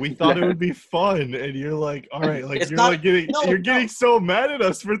just we thought it would be fun, and you're all right, you're getting so mad at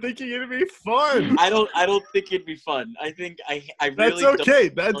us for thinking it'd be fun. I don't think it'd be fun. I think I really. That's okay.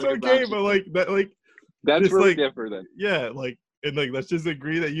 That's okay, but that's where we differ then. Yeah, and let's just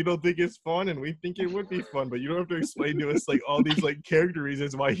agree that you don't think it's fun and we think it would be fun, but you don't have to explain to us all these character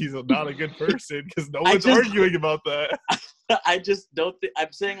reasons why he's not a good person because no one's arguing about that. I just don't think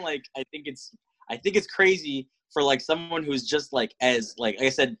I'm saying I think it's crazy for someone who's just as I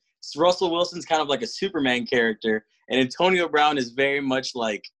said, Russell Wilson's kind of a Superman character and Antonio Brown is very much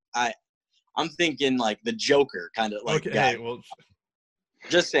I'm thinking the Joker kind of okay, guy. Well,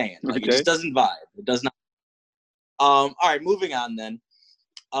 just saying. It just doesn't vibe. It does not. All right, moving on then.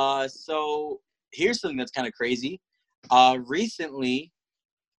 So here's something that's kind of crazy. Recently,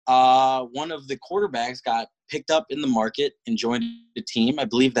 one of the quarterbacks got picked up in the market and joined the team. I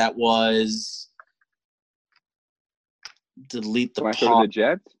believe that was delete the Flacco to the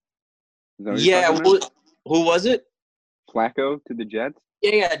Jets. Yeah, who was it? Flacco to the Jets.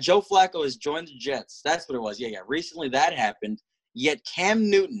 Yeah. Joe Flacco has joined the Jets. That's what it was. Yeah. Recently, that happened. Yet Cam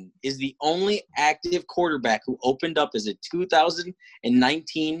Newton is the only active quarterback who opened up as a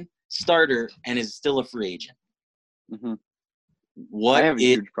 2019 starter and is still a free agent. Mm-hmm. I have a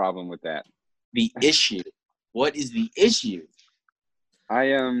huge problem with that. The issue. What is the issue?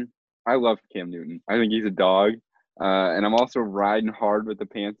 I love Cam Newton. I think he's a dog. And I'm also riding hard with the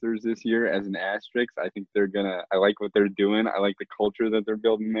Panthers this year as an asterisk. I think I like what they're doing. I like the culture that they're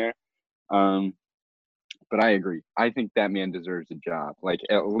building there. But I agree. I think that man deserves a job,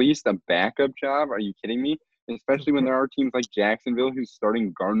 at least a backup job. Are you kidding me? Especially when there are teams like Jacksonville who's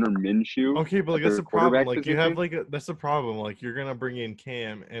starting Gardner Minshew. Okay, but that's the problem. You have that's the problem. You're gonna bring in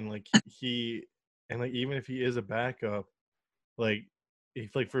Cam, and even if he is a backup,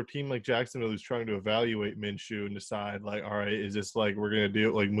 if for a team like Jacksonville who's trying to evaluate Minshew and decide all right, is this we're gonna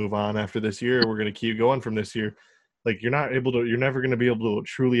do it move on after this year, or we're gonna keep going from this year. You're never going to be able to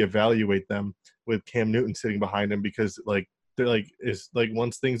truly evaluate them with Cam Newton sitting behind him because they're it's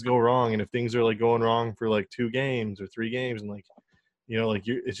once things go wrong and if things are going wrong for 2 games or 3 games and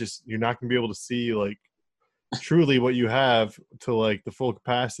it's just you're not going to be able to see truly what you have to the full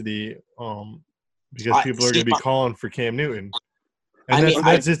capacity because people are going to be calling for Cam Newton. And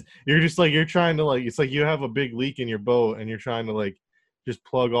you're trying to like, it's like you have a big leak in your boat and you're trying to like just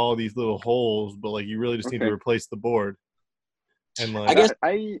plug all these little holes, but like you really just need to replace the board. And like, I guess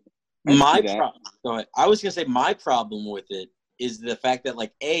go ahead. I was gonna say my problem with it is the fact that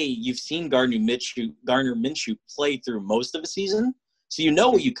like you've seen Gardner Minshew play through most of the season, so you know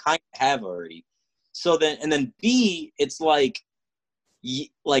what you kind of have already. So then B, it's like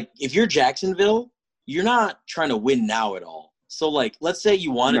if you're Jacksonville, you're not trying to win now at all. So like, let's say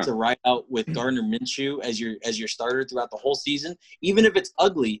you wanted to ride out with Gardner Minshew as your starter throughout the whole season, even if it's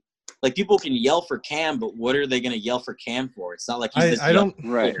ugly. Like people can yell for Cam, but what are they going to yell for Cam for? It's not like he's this young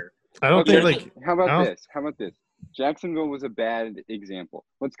player. I don't think like. How about this? Jacksonville was a bad example.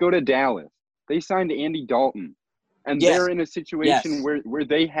 Let's go to Dallas. They signed Andy Dalton, and they're in a situation where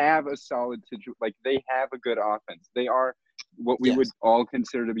they have a solid situation. Like they have a good offense. They are what we would all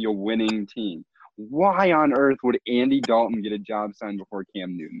consider to be a winning team. Why on earth would Andy Dalton get a job signed before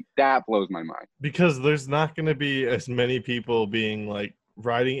Cam Newton? That blows my mind. Because there's not going to be as many people being like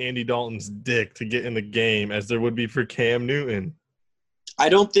riding Andy Dalton's dick to get in the game as there would be for Cam Newton. I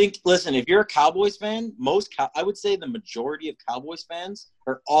don't think – listen, if you're a Cowboys fan, I would say the majority of Cowboys fans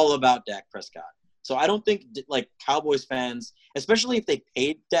are all about Dak Prescott. So I don't think like Cowboys fans, especially if they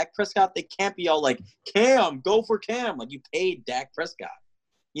paid Dak Prescott, they can't be all like, Cam, go for Cam. Like you paid Dak Prescott.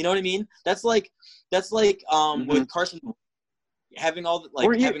 You know what I mean? That's like with Carson having all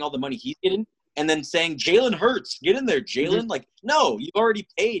the money he's getting and then saying Jalen Hurts, get in there, Jalen. Like, no, you already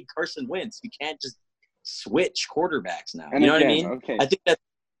paid Carson Wentz. You can't just switch quarterbacks now. And you know what I mean? Okay. I think that.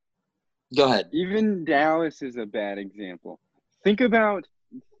 Go ahead. Even Dallas is a bad example. Think about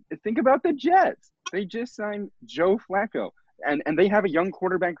the Jets. They just signed Joe Flacco. And they have a young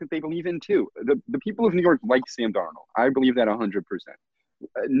quarterback that they believe in too. The people of New York like Sam Darnold. I believe that 100%.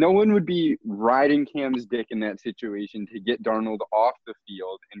 No one would be riding Cam's dick in that situation to get Darnold off the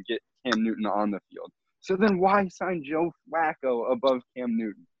field and get Cam Newton on the field. So then why sign Joe Flacco above Cam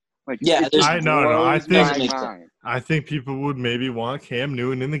Newton? Like, I think people would maybe want Cam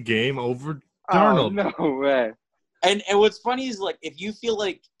Newton in the game over Darnold. Oh, no way. And what's funny is like if you feel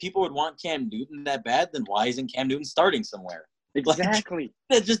like people would want Cam Newton that bad, then why isn't Cam Newton starting somewhere? Exactly.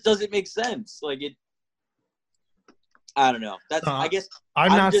 Like, that just doesn't make sense. Like it. I don't know. That's I guess.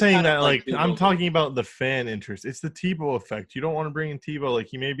 I'm not saying that like I'm talking about the fan interest. It's the Tebow effect. You don't want to bring in Tebow. Like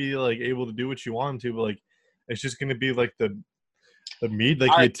he may be like able to do what you want him to, but like it's just going to be like the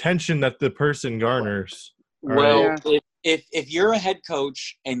attention that the person garners. Well, if you're a head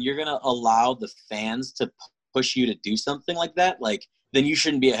coach and you're going to allow the fans to push you to do something like that, like then you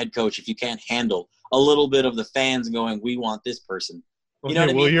shouldn't be a head coach if you can't handle a little bit of the fans going, we want this person. You know what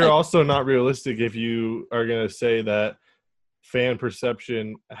I mean? Well, you're also not realistic if you are going to say that fan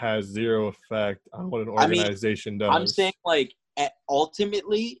perception has zero effect on what an organization does. I'm saying, like,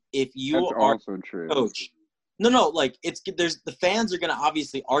 ultimately, if you That's are also true. coach, no, like the fans are going to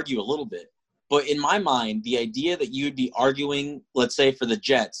obviously argue a little bit, but in my mind, the idea that you would be arguing, let's say for the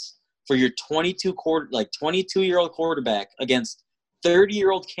Jets, for your 22-year-old quarterback against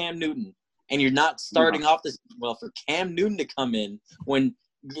 30-year-old Cam Newton. And you're not starting off this well for Cam Newton to come in when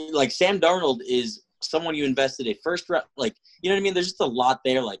like Sam Darnold is someone you invested a first round, like, you know what I mean? There's just a lot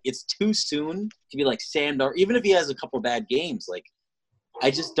there. Like it's too soon to be like Sam Darnold, even if he has a couple bad games. Like I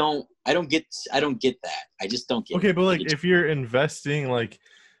don't get that. I just don't get it. Okay, but like if you're investing, like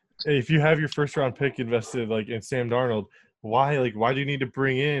if you have your first round pick invested like in Sam Darnold, why do you need to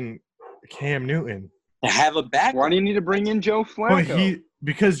bring in Cam Newton? To have a backup. Why do you need to bring in Joe Flacco?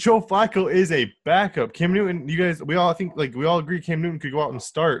 Because Joe Flacco is a backup. Cam Newton, we all agree Cam Newton could go out and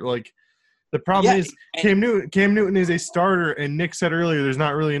start. Like the problem is Cam Newton is a starter, and Nick said earlier there's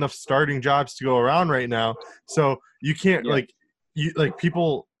not really enough starting jobs to go around right now. So you can't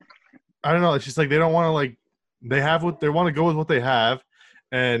people. I don't know. It's just like they don't want to like they have what they want to go with what they have,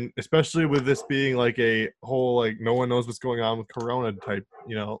 and especially with this being like a whole like no one knows what's going on with Corona type,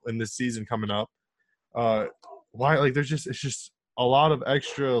 in this season coming up. Why like it's just a lot of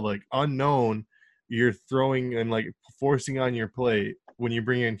extra like unknown you're throwing and like forcing on your plate when you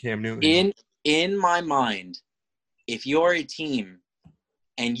bring in Cam Newton. In my mind, if you're a team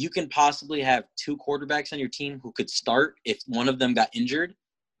and you can possibly have two quarterbacks on your team who could start if one of them got injured,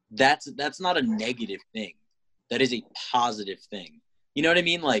 that's not a negative thing. That is a positive thing. You know what I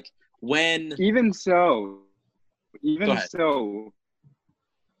mean? Like when even so,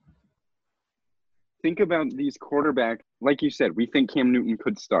 think about these quarterbacks. Like you said, we think Cam Newton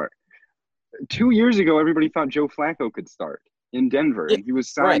could start. 2 years ago, everybody thought Joe Flacco could start in Denver, and he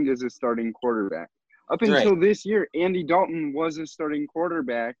was signed as a starting quarterback. Up until this year, Andy Dalton was a starting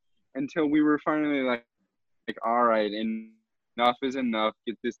quarterback, until we were finally like all right, enough is enough.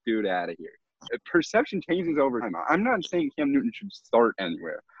 Get this dude out of here. Perception changes over time. I'm not saying Cam Newton should start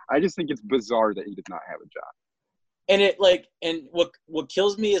anywhere. I just think it's bizarre that he does not have a job. And what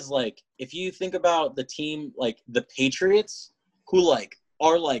kills me is like if you think about the team like the Patriots, who like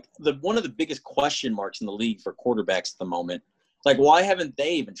are like one of the biggest question marks in the league for quarterbacks at the moment. Like, why haven't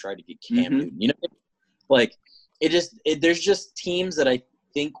they even tried to get Cam Newton? You know, like there's just teams that I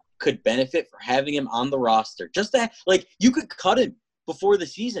think could benefit for having him on the roster. Just that, like, you could cut him before the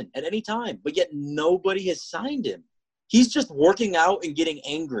season at any time, but yet nobody has signed him. He's just working out and getting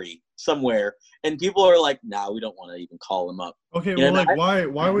angry somewhere, and people are like, "Nah, we don't want to even call him up." Okay, well, like,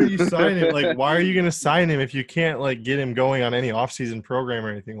 why would you sign him? Like, why are you going to sign him if you can't like get him going on any offseason program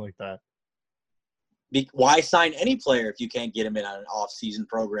or anything like that? Why sign any player if you can't get him in on an off-season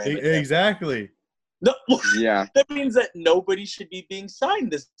program? Exactly. No, yeah. That means that nobody should be being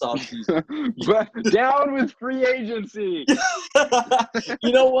signed this offseason. Down with free agency.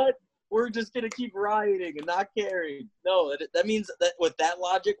 You know what? We're just going to keep rioting and not caring. No, that means that with that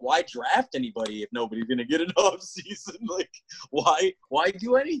logic, why draft anybody if nobody's going to get an offseason? Like, why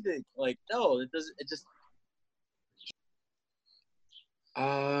do anything? Like, no, it doesn't. It just.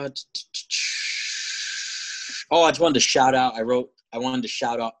 Oh, I just wanted to shout out. I wanted to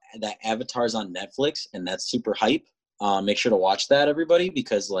shout out that Avatar's on Netflix, and that's super hype. Make sure to watch that, everybody,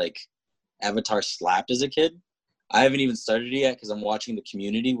 because like Avatar slapped as a kid. I haven't even started it yet because I'm watching The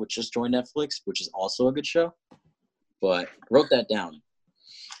Community, which just joined Netflix, which is also a good show. But I wrote that down.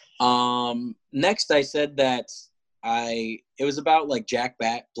 Next, I said that it was about like Jack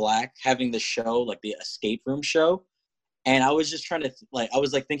Black having the show, like the escape room show, and I was just trying to I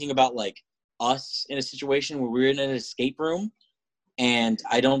was like thinking about like us in a situation where we're in an escape room, and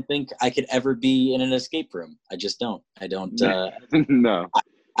I don't think I could ever be in an escape room. I just don't. I don't. No.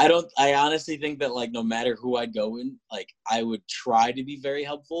 I honestly think that like no matter who I'd go in, like I would try to be very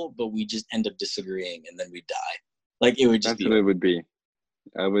helpful, but we just end up disagreeing and then we die. Like it would just That's what it would be.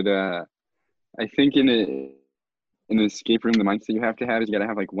 I would I think in an escape room the mindset you have to have is you gotta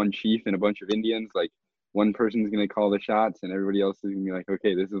have like one chief and a bunch of Indians. Like one person's gonna call the shots and everybody else is gonna be like,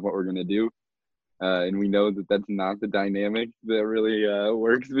 okay, this is what we're gonna do. And we know that that's not the dynamic that really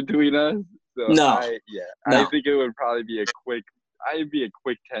works between us. So no. I think it would probably be I'd be a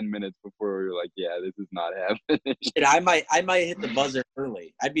quick 10 minutes before we were like, yeah, this is not happening. Shit, I might hit the buzzer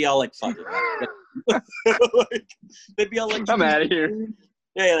early. I'd be all like, fuck it. Like, they'd be all like, I'm out of here.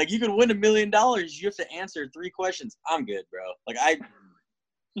 Yeah, like you could win $1 million. You have to answer 3 questions. I'm good, bro. Like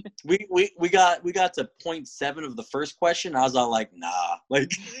we got to 0.7 of the first question. I was all like, nah.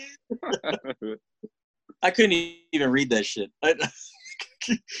 Like I couldn't even read that shit.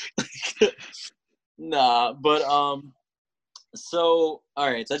 Nah, but so, all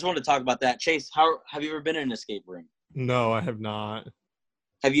right. So I just wanted to talk about that. Chase, how have you ever been in an escape room? No, I have not.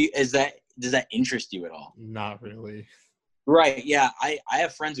 Have you? Does that interest you at all? Not really. Right. Yeah. I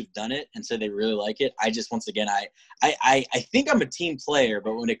have friends who've done it and said they really like it. I just, once again, I think I'm a team player,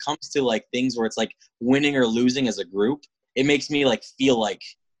 but when it comes to like things where it's like winning or losing as a group, it makes me like feel like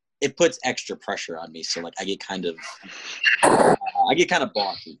it puts extra pressure on me. So like I get kind of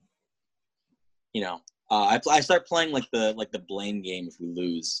bossy, you know. I start playing like the blame game if we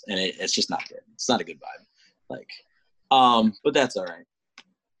lose, and it's just not good. It's not a good vibe. Like, but that's all right.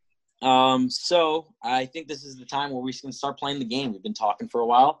 So I think this is the time where we can start playing the game. We've been talking for a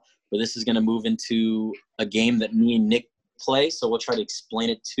while, but this is going to move into a game that me and Nick play. So we'll try to explain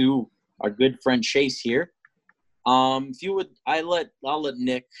it to our good friend Chase here. If you would, I'll let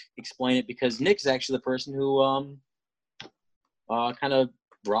Nick explain it because Nick's actually the person who kind of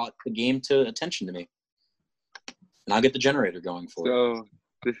brought the game to attention to me. And I'll get the generator going for it. So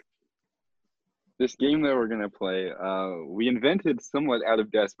this game that we're going to play, we invented somewhat out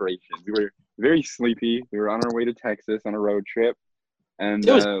of desperation. We were very sleepy. We were on our way to Texas on a road trip. And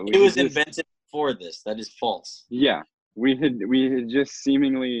it was invented before this. That is false. Yeah. We had just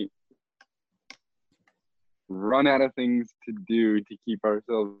seemingly run out of things to do to keep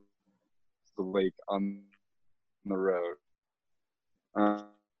ourselves awake on the road.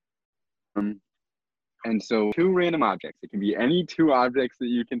 And so 2 random objects. It can be any 2 objects that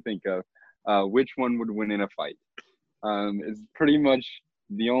you can think of. Which one would win in a fight? It's pretty much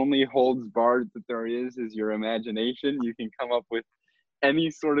the only holds barred that there is your imagination. You can come up with any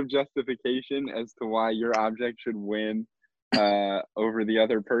sort of justification as to why your object should win over the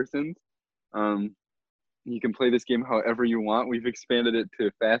other person's. You can play this game however you want. We've expanded it to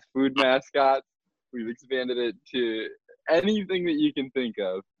fast food mascots. We've expanded it to anything that you can think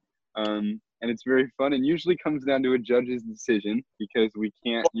of. And it's very fun, and usually comes down to a judge's decision because we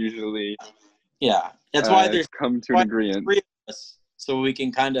can't usually. Yeah, that's why there's come to an agreement. Three of us, so we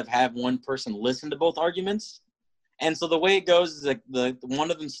can kind of have one person listen to both arguments. And so the way it goes is like the one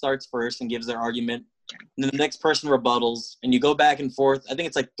of them starts first and gives their argument, and then the next person rebuttals, and you go back and forth. I think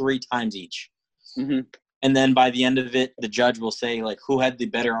it's like 3 times each. Mm-hmm. And then by the end of it, the judge will say like who had the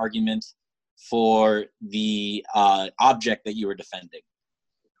better argument for the object that you were defending.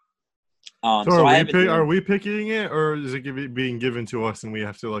 So are we picking it, or is it being given to us and we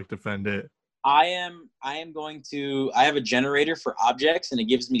have to like defend it? I am going to. I have a generator for objects, and it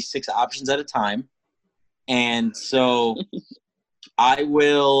gives me 6 options at a time, and so I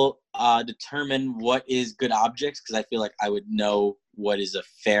will determine what is good objects because I feel like I would know what is a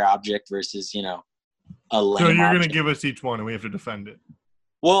fair object versus a lame. So you're going to object. give us each one, and we have to defend it.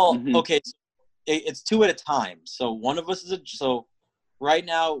 Well, okay, so it's 2 at a time. So one of us is so. Right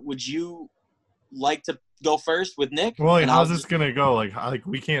now, would you like to go first with Nick? Well, like, how's this gonna go? Like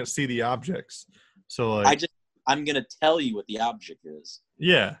we can't see the objects, so like I'm gonna tell you what the object is.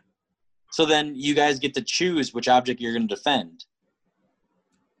 Yeah. So then you guys get to choose which object you're gonna defend.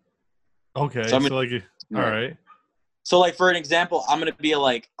 Okay. So all right. So like for an example, I'm gonna be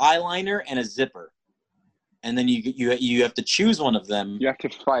like eyeliner and a zipper, and then you have to choose one of them. You have to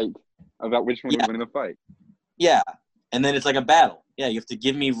fight about which one we're winning the fight. Yeah, and then it's like a battle. Yeah, you have to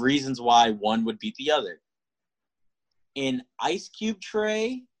give me reasons why one would beat the other. In ice cube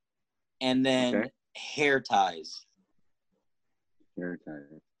tray, and then hair ties. Hair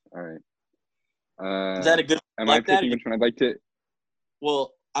ties. All right. Is that a good? Am I picking which one I'd like to?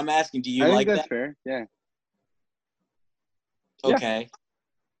 Well, I'm asking. Do you like that? That's fair. Yeah. Okay.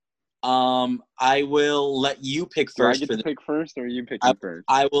 Yeah. I will let you pick first. Do I get to pick first, or are you picking first?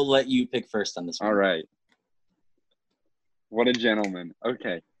 I will let you pick first on this one. All right. What a gentleman.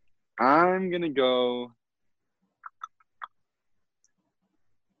 Okay. I'm going to go.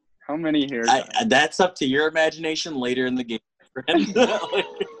 How many hair ties? That's up to your imagination later in the game, friend.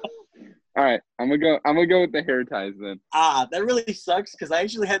 All right. I'm going to go with the hair ties then. That really sucks because I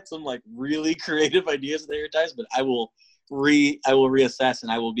actually had some like really creative ideas of the hair ties, but I will reassess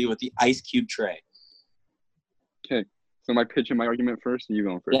and I will be with the ice cube tray. Okay. So am I pitching my argument first or you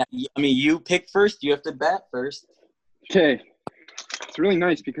going first? Yeah. I mean, you pick first. You have to bat first. Okay. It's really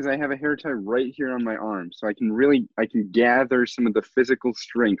nice because I have a hair tie right here on my arm. So I can gather some of the physical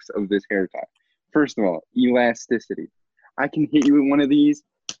strengths of this hair tie. First of all, elasticity. I can hit you with one of these,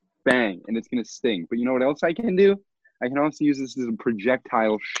 bang, and it's going to sting. But you know what else I can do? I can also use this as a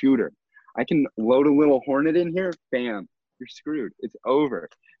projectile shooter. I can load a little hornet in here, bam, you're screwed. It's over.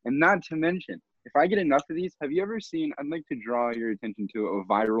 And not to mention, if I get enough of these, have you ever seen, I'd like to draw your attention to a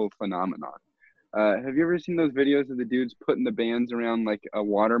viral phenomenon. Have you ever seen those videos of the dudes putting the bands around like a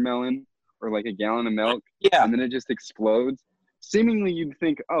watermelon or like a gallon of milk? Yeah. And then it just explodes? Seemingly you'd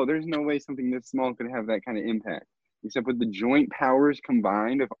think, oh, there's no way something this small could have that kind of impact. Except with the joint powers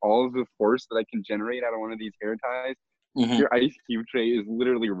combined of all of the force that I can generate out of one of these hair ties, your ice cube tray is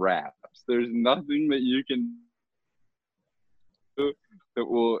literally wraps. There's nothing that you can do that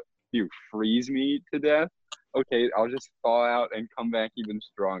will freeze me to death. Okay, I'll just thaw out and come back even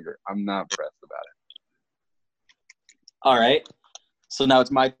stronger. I'm not pressed about it. All right. So now it's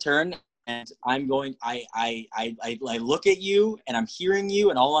my turn, and I'm going. I look at you, and I'm hearing you,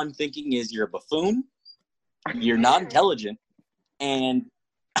 and all I'm thinking is you're a buffoon. You're not intelligent, and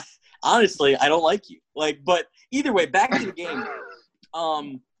honestly, I don't like you. But either way, back to the game.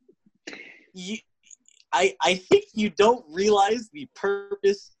 I think you don't realize the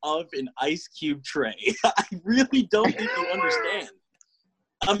purpose of an ice cube tray. I really don't think you understand.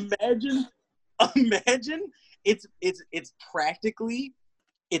 Imagine it's practically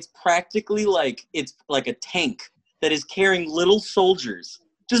like it's like a tank that is carrying little soldiers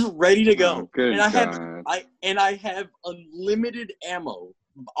just ready to go. Oh, and I have unlimited ammo.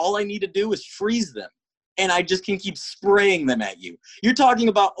 All I need to do is freeze them. And I just can keep spraying them at you. You're talking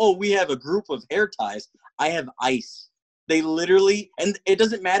about, we have a group of hair ties. I have ice. They literally, and it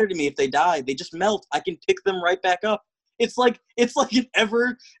doesn't matter to me if they die. They just melt. I can pick them right back up. It's like an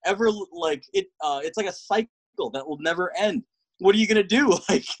ever like it. It's like a cycle that will never end. What are you gonna do?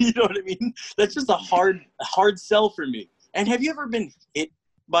 You know what I mean? That's just a hard sell for me. And have you ever been hit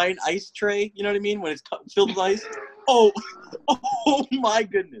by an ice tray? You know what I mean? When it's filled with ice. Oh my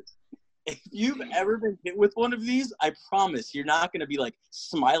goodness. If you've ever been hit with one of these, I promise you're not going to be like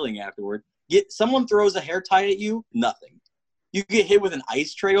smiling afterward. Someone throws a hair tie at you, nothing. You get hit with an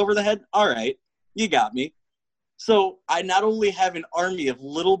ice tray over the head, all right, you got me. So I not only have an army of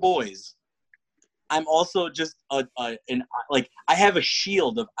little boys, I'm also just like I have a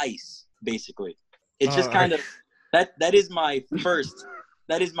shield of ice, basically. It's just kind of that is my first.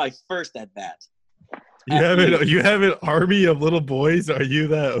 That is my first at bat. You have an army of little boys. Are you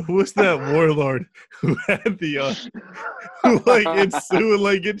that? Who was that warlord who had the who would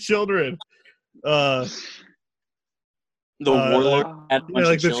like get children? The warlord had yeah,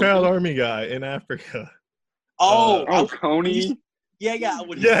 like the child army guy in Africa. Coney.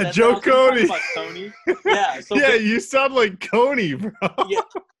 Yeah. Joe Coney. Coney. Yeah. So yeah, you sound like Coney, bro. Yeah.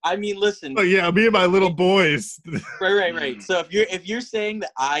 I mean, listen. Oh yeah, me and my little boys. Right. So if you're saying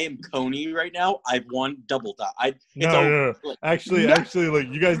that I am Coney right now, I've won double top. No. Actually, like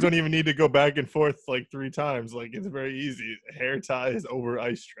you guys don't even need to go back and forth like 3 times. Like it's very easy. Hair ties over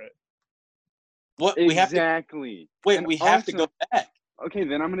ice tray. What exactly? We have to go back. Okay,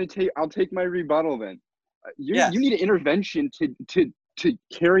 then I'll take my rebuttal then. You need an intervention to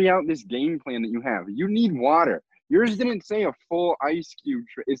carry out this game plan that you have. You need water. Yours didn't say a full ice cube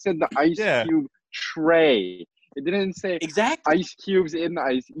tray. It said the ice cube tray. It didn't say exactly ice cubes in the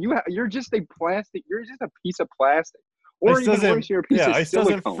ice. You're just a plastic. You're just a piece of plastic. Or ice even worse, you're a piece of ice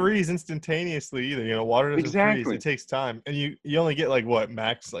silicone. doesn't freeze instantaneously either. You know, water doesn't freeze. It takes time. And you only get like what,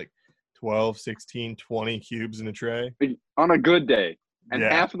 max like 12, 16, 20 cubes in a tray? On a good day. And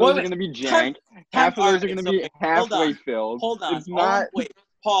half of those are going to be jank. Half of those are going to be halfway filled. Hold on. It's not... Wait,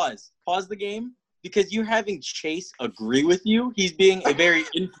 pause. Pause the game. Because you're having Chase agree with you. He's being a very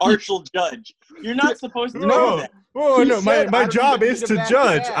impartial judge. You're not supposed to do that. Oh no, my job is to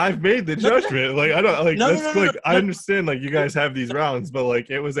judge. I've made the judgment. Like I don't like I understand like you guys have these rounds, but like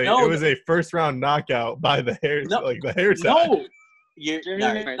it was a first round knockout by the hair the hair tie. No. Give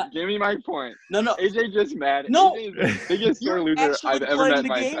me my point. No. AJ just mad. No. AJ is the biggest sore loser I've ever met in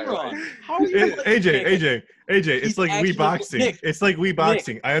my entire life. AJ, it's like Wii boxing. It's like Wii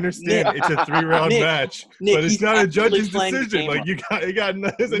boxing. I understand it's a 3-round match, but it's not a judge's decision. Like you got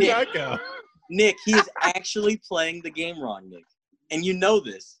as a knockout. Nick, he is actually playing the game wrong, Nick. And you know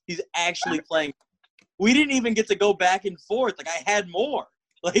this. He's actually playing. We didn't even get to go back and forth. Like I had more.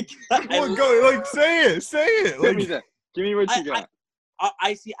 Like say it. Give me that. Give me what you got.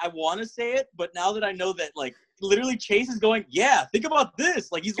 I see. I want to say it, but now that I know that, like, literally Chase is going, yeah, think about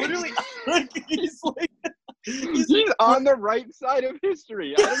this. Like, he's literally, he's on the right side of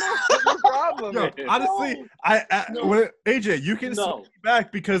history. I don't know what the problem is. Honestly, AJ, you can swing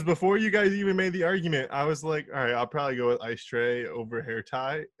back because before you guys even made the argument, I was like, all right, I'll probably go with ice tray over hair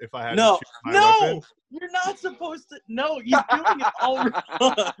tie if I had to choose my weapon. You're not supposed to. No, he's doing it all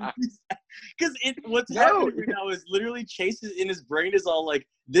wrong. Because what's happening right now is literally Chase in his brain is all like,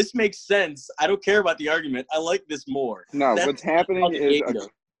 this makes sense. I don't care about the argument. I like this more. No, what's happening is a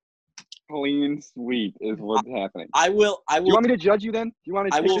clean sweep is what's happening. I will. Do you want me to judge you then? Do you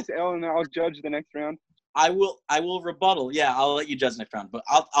want to take this L and then I'll judge the next round? I will rebuttal. Yeah, I'll let you judge next round. But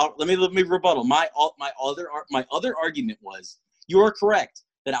let me rebuttal. My other argument was you are correct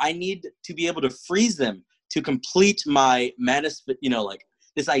that I need to be able to freeze them to complete my madness. Like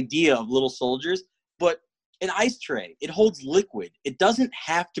this idea of little soldiers. But an ice tray, it holds liquid. It doesn't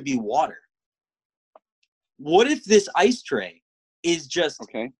have to be water. What if this ice tray is just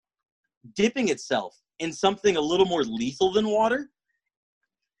dipping itself in something a little more lethal than water?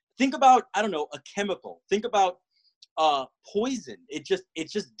 Think about, I don't know, a chemical. Think about poison. It's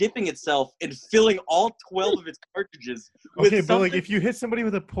just dipping itself and filling all 12 of its cartridges with something. But like if you hit somebody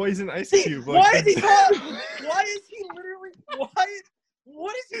with a poison ice cube, like, what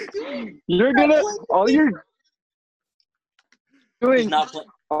is he doing? You're gonna all you're doing. He's not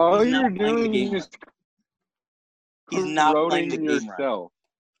playing the game right.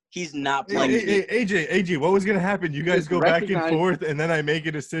 He's not playing. AJ, what was gonna happen? You guys go back and forth, and then I make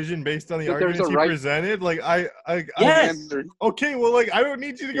a decision based on the arguments you presented. Like okay, well, like I don't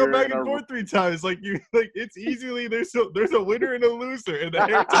need you to go back and forth 3 times. Like it's easily there's a winner and a loser, and the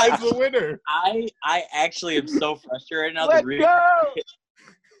hair tie's the winner. I actually am so frustrated right now. Let's go.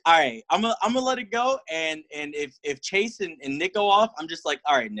 All right, I'm gonna let it go, and if Chase and Nick go off, I'm just like,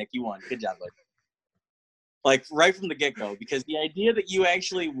 all right, Nick, you won. Good job, buddy. Like right from the get-go, because the idea that you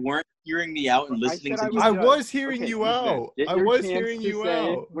actually weren't hearing me out and listening to me. I was hearing you out. I was hearing you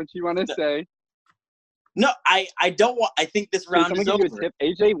out. What you want to say? No, I don't want. I think this round is over.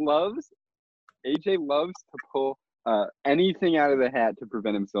 AJ loves to pull anything out of the hat to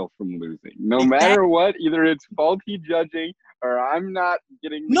prevent himself from losing. No matter what, either it's faulty judging or I'm not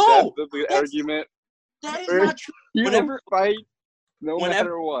getting the best of the argument. That is not true. Whenever fight. No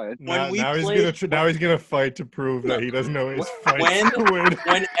matter what. Now he's gonna fight to prove that he doesn't know his fight.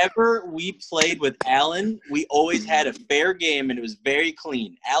 Whenever we played with Alan, we always had a fair game and it was very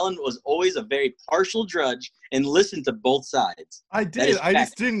clean. Alan was always a very partial judge and listened to both sides. I did. I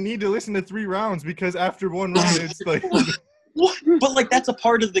just didn't need to listen to 3 rounds because after 1 round, it's like. But like that's a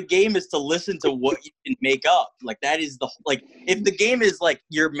part of the game is to listen to what you can make up. Like that is if the game is like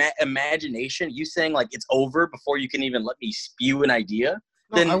your imagination, you saying like it's over before you can even let me spew an idea.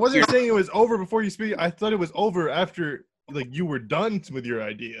 No, then I wasn't saying it was over before you speak. I thought it was over after like you were done with your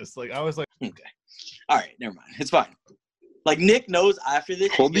ideas. Like I was like, okay, all right, never mind. It's fine. Like Nick knows after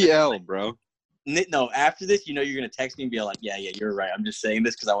this. Hold the L, bro. No, after this, you're gonna text me and be like, yeah, you're right. I'm just saying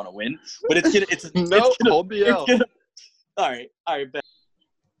this because I want to win. But hold the L. All right, bet.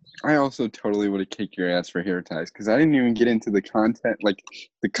 I also totally would have kicked your ass for hair ties because I didn't even get into the content, like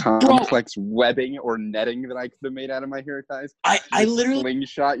the complex webbing or netting that I could have made out of my hair ties. I literally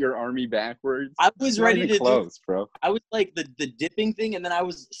slingshot your army backwards. I was ready to close, bro. I was like the dipping thing, and then I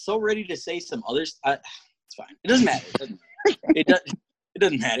was so ready to say some others. It's fine. It doesn't matter. It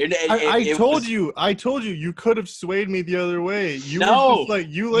doesn't matter. I told you you could have swayed me the other way. You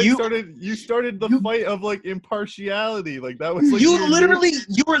started the fight of like impartiality. Like that was like you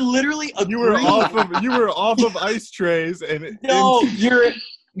were literally agreeing. You were off of ice trays and you're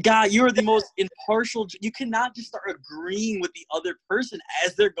the most impartial. You cannot just start agreeing with the other person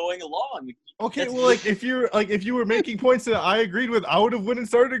as they're going along. Okay, well, like if you were making points that I agreed with, I would have went and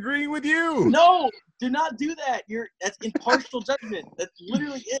started agreeing with you. No, do not do that. That's impartial judgment. That's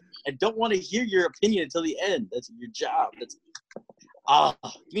literally it. I don't want to hear your opinion until the end. That's your job. That's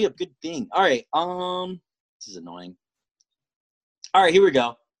give me a good thing. All right. This is annoying. All right, here we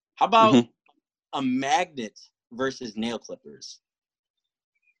go. How about a magnet versus nail clippers?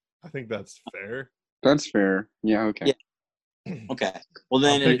 I think that's fair. That's fair. Yeah. Okay. Yeah. Okay. Well,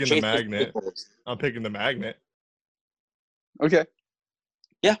 then I'm picking the magnet. I'm picking the magnet. Okay.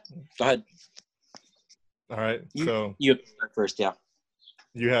 Yeah. Go ahead. All right. You start first. Yeah.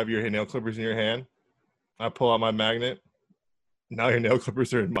 You have your nail clippers in your hand. I pull out my magnet. Now your nail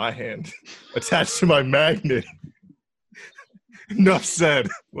clippers are in my hand, attached to my magnet. Enough said.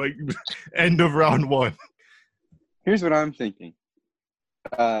 Like, end of round 1. Here's what I'm thinking.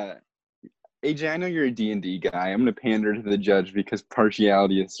 AJ, I know you're a D&D guy. I'm going to pander to the judge because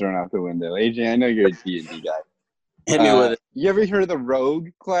partiality is thrown out the window. AJ, I know you're a D&D guy. Hit me with it. You ever heard of the rogue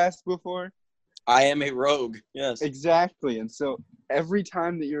class before? I am a rogue. Yes. Exactly. And so every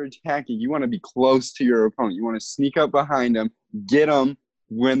time that you're attacking, you want to be close to your opponent. You want to sneak up behind them, get them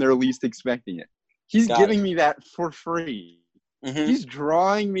when they're least expecting it. He's giving me that for free. Mm-hmm. He's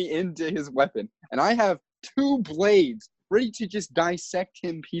drawing me into his weapon. And I have 2 blades ready to just dissect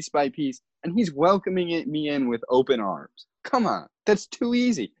him piece by piece. And he's welcoming me in with open arms. Come on. That's too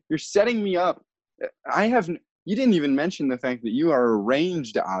easy. You're setting me up. You didn't even mention the fact that you are a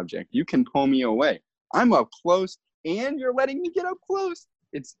ranged object. You can pull me away. I'm up close, and you're letting me get up close.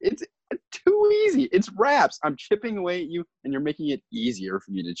 It's too easy. It's wraps. I'm chipping away at you, and you're making it easier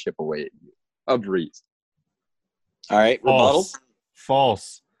for me to chip away at you. A breeze. All right, rebuttal.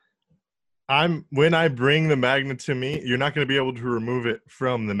 False. When I bring the magnet to me, you're not going to be able to remove it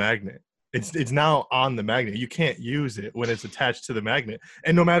from the magnet. It's now on the magnet. You can't use it when it's attached to the magnet.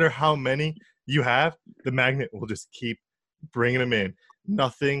 And no matter how many you have, the magnet will just keep bringing them in.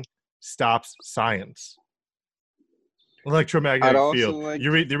 Nothing stops science. Electromagnetic field.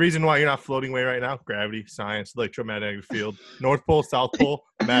 The reason why you're not floating away right now, gravity, science, electromagnetic field. North Pole, South Pole,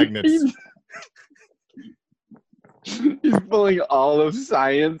 magnets. He's pulling all of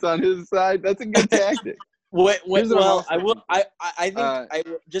science on his side. That's a good tactic. I think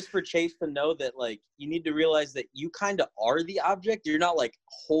just for Chase to know that, like, you need to realize that you kind of are the object. You're not like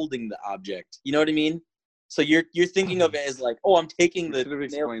holding the object. You know what I mean? So you're thinking of it as like, oh, I'm taking the. Should have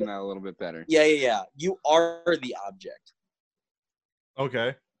explained that a little bit better. Yeah. You are the object.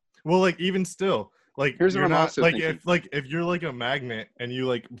 Okay. Well, like even still, like here's you're what I'm not also like thinking. if you're like a magnet and you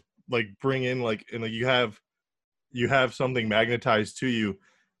like bring in like and like you have something magnetized to you,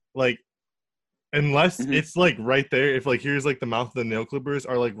 like. Unless it's like right there, if like here's like the mouth of the nail clippers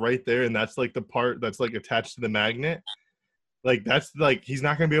are like right there, and that's like the part that's like attached to the magnet, like that's like he's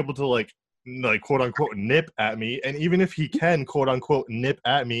not gonna be able to like quote unquote nip at me. And even if he can quote unquote nip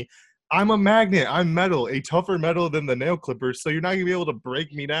at me, I'm a magnet. I'm metal, a tougher metal than the nail clippers, so you're not gonna be able to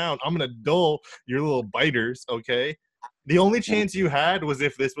break me down. I'm gonna dull your little biters. Okay. The only chance you had was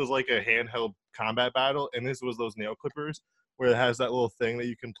if this was like a handheld combat battle, and this was those nail clippers. where it has that little thing that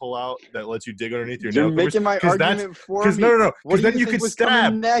you can pull out that lets you dig underneath your You're nail clippers? making my argument for me. No. What Because do then you could was stab.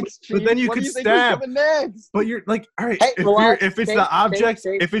 coming next, But then you what could do you think was stab. coming next? But you're like, all right, Hey, relax. if it's Chase, the object,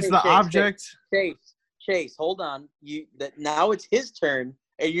 Chase, Chase, hold on. Now it's his turn,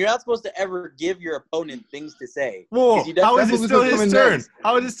 and you're not supposed to ever give your opponent things to say. Whoa, how is it That's still what's his coming turn? next.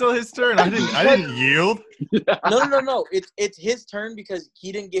 How is it still his turn? I didn't yield. No. It's his turn because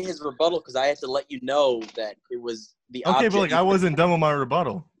he didn't get his rebuttal because I had to let you know that it was the Okay, object. but like I wasn't done with my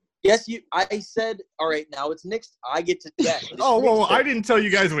rebuttal. Yes, I said, all right, now it's Nick's. I get to guess. Oh, well, I didn't tell you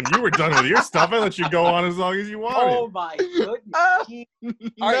guys when you were done with your stuff. I let you go on as long as you wanted. Oh, my goodness.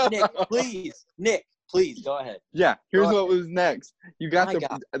 All right, Nick, please, go ahead. Yeah, here's what was next. You got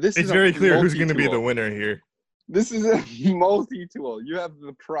this. It's is very clear who's going to be multi-tool. the winner here. This is a multi-tool. You have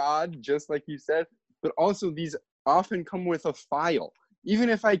the prod, just like you said, but also these often come with a file. Even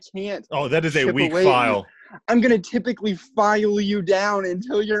if I can't. Oh, that is a chip weak away, file. I'm gonna typically file you down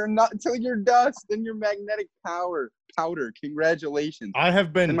until you're dust. Then your magnetic powder. Congratulations. I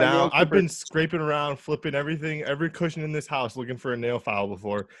have been And my nail down. I've clipper- been scraping around, flipping everything, every cushion in this house, looking for a nail file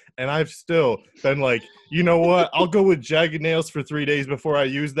before, and I've still been like, you know what? I'll go with jagged nails for 3 days before I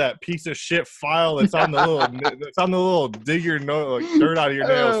use that piece of shit file that's on the little dig your dirt out of your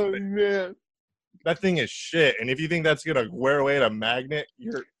nails. Oh man. That thing is shit. And if you think that's gonna wear away at a magnet,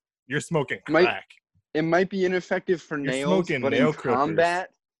 you're smoking crack. It might be ineffective for You're nails, smoking but nail in clippers.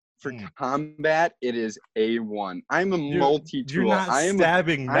 combat, it is A1. I'm a multi-tool. You're not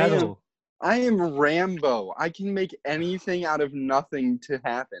stabbing metal. I am Rambo. I can make anything out of nothing to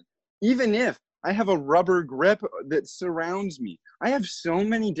happen. Even if I have a rubber grip that surrounds me. I have so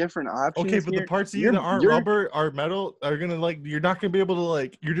many different options. Okay, but here. the parts of you that aren't rubber or metal are gonna you're not gonna be able to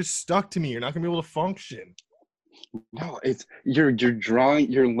you're just stuck to me. You're not gonna be able to function. No, it's you're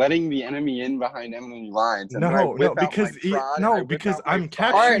letting the enemy in behind enemy lines. And because I'm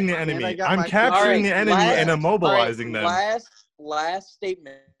capturing the enemy. I'm capturing the enemy and immobilizing them. Last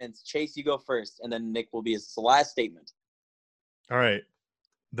statements. Chase, you go first, and then Nick will be his last statement. All right.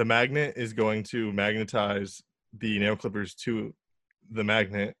 The magnet is going to magnetize the nail clippers to the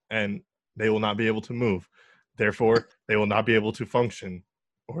magnet, and they will not be able to move. Therefore, they will not be able to function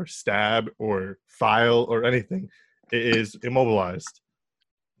or stab or file or anything. It is immobilized.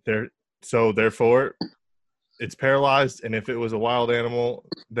 Therefore, it's paralyzed, and if it was a wild animal,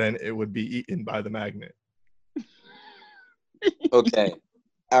 then it would be eaten by the magnet. Okay.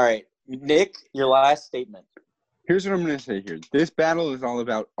 All right. Nick, your last statement. Here's what I'm going to say here. This battle is all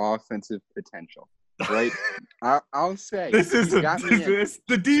about offensive potential, right? I'll say.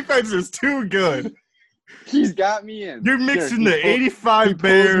 The defense is too good. He's got me in. You're mixing the 85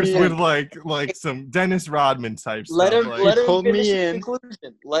 Bears with like some Dennis Rodman type stuff. Let him finish me his in.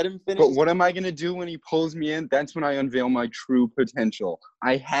 conclusion. Let him finish. But what am I going to do when he pulls me in? That's when I unveil my true potential.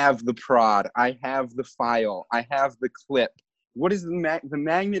 I have the prod. I have the file. I have the clip. What is the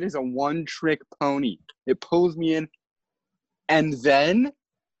magnet is a one-trick pony. It pulls me in, and then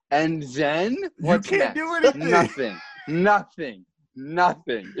what's you can't next? do anything. Nothing.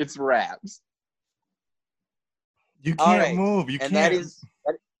 It's wraps. You can't move. You and can't.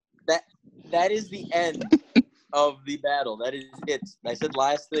 That is the end of the battle. That is it. I said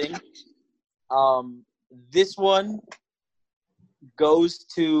last thing. This one goes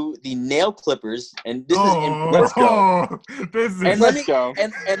to the nail clippers, and this is important. Let's go. Let's go.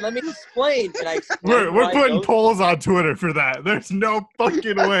 And let me explain. We're putting polls on Twitter for that. There's no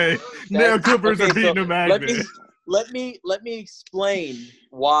fucking way nail clippers are beating a magnet. Let me explain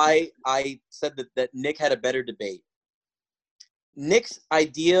why I said that Nick had a better debate. Nick's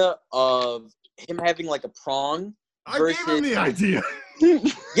idea of him having like a prong versus I gave him the idea. Yeah,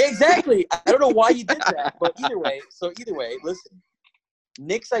 exactly. I don't know why you did that, but either way, listen.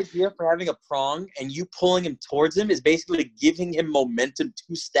 Nick's idea for having a prong and you pulling him towards him is basically giving him momentum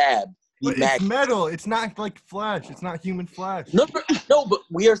to stab. But it's metal. It's not like flesh. It's not human flesh. No, but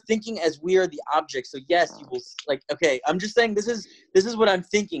we are thinking as we are the object. So yes, you will okay, I'm just saying this is what I'm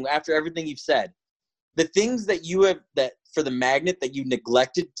thinking after everything you've said. The things that you have that for the magnet that you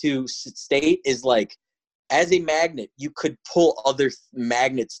neglected to state is like, as a magnet, you could pull other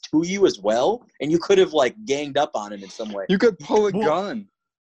magnets to you as well, and you could have like ganged up on him in some way. You could pull a gun.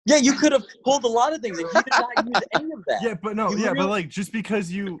 Yeah, you could have pulled a lot of things, and he did not use any of that. Yeah, but but like just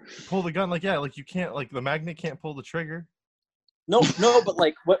because you pull the gun, you can't the magnet can't pull the trigger. No, but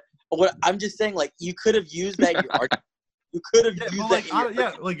like what I'm just saying, like you could have used that. You could have used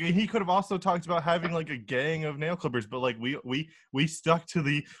that. He could have also talked about having like a gang of nail clippers, but like we stuck to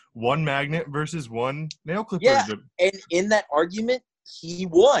the one magnet versus one nail clipper. Yeah, and in that argument, he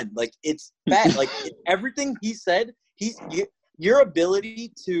won. Like it's bad. Like everything he said, Your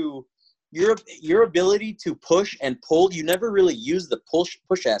ability to push and pull. You never really use the push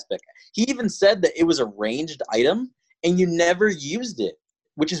aspect. He even said that it was a ranged item, and you never used it,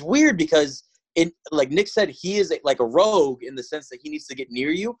 which is weird because. Like Nick said, he is like a rogue in the sense that he needs to get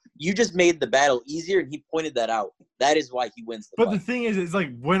near you. You just made the battle easier, and he pointed that out. That is why he wins the fight. The thing is, it's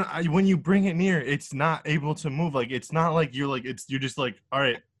like when you bring it near, it's not able to move. Like it's not like you're just like, all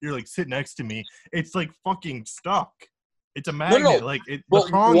right, you're like sit next to me. It's like fucking stuck. It's a magnet. No. Like the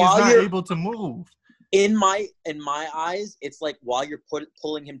prong is not able to move. In my eyes, it's like while you're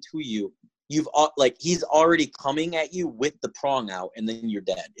pulling him to you. He's already coming at you with the prong out, and then you're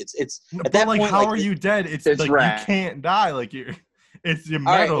dead. It's at that point. How are you dead? It's like you can't die. Like it's your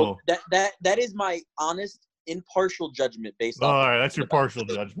metal. Right, well, that is my honest, impartial judgment based on. All right, that's your partial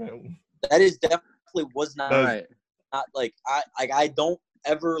judgment. That is definitely was not right. Not like I don't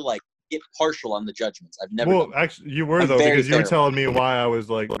ever like get partial on the judgments. I've never. Well, actually, you were though because you were telling me why I was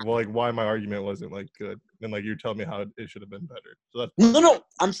why my argument wasn't like good, and like you're telling me how it should have been better. So that's no.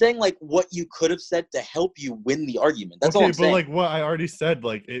 I'm saying like what you could have said to help you win the argument. That's all I'm saying. But like what I already said,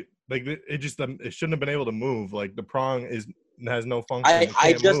 it shouldn't have been able to move. Like the prong has no function. I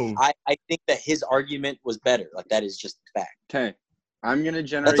think that his argument was better. Like that is just fact. Okay, I'm gonna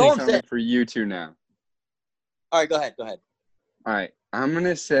generate something for you two now. All right, go ahead. All right, I'm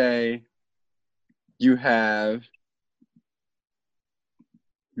gonna say you have.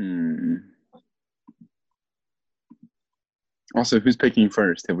 Also, who's picking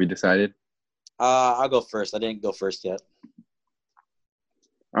first? Have we decided? I'll go first. I didn't go first yet.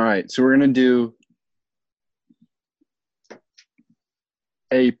 All right, so we're gonna do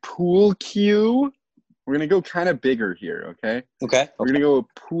a pool cue. We're gonna go kind of bigger here, okay? Okay. We're gonna go a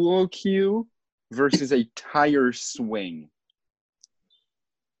pool cue versus a tire swing.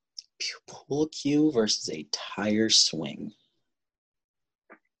 Pool cue versus a tire swing.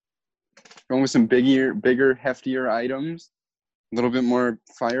 Going with some bigger, heftier items. A little bit more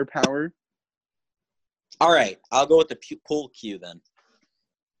firepower. All right. I'll go with the pool cue then.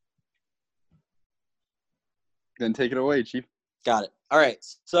 Then take it away, Chief. Got it. All right.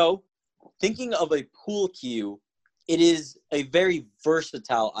 So thinking of a pool cue, it is a very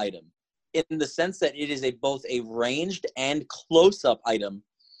versatile item in the sense that it is both a ranged and close-up item.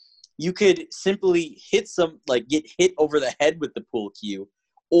 You could simply get hit over the head with the pool cue,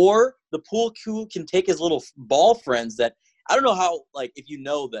 or the pool cue can take his little ball friends that I don't know how, if you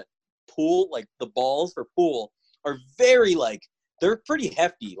know that pool, the balls for pool are very, they're pretty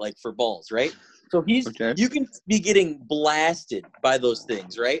hefty, for balls, right? So you can be getting blasted by those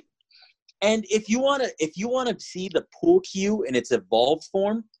things, right? And if you want to see the pool cue in its evolved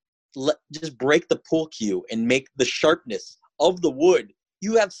form, just break the pool cue and make the sharpness of the wood.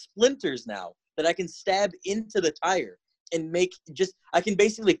 You have splinters now that I can stab into the tire and I can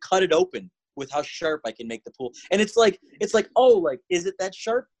basically cut it open with how sharp I can make the pool. And it's like, is it that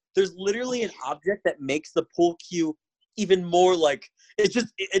sharp? There's literally an object that makes the pool cue even more it's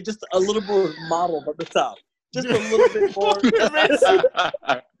just a little more mottled at the top. Just a little bit more.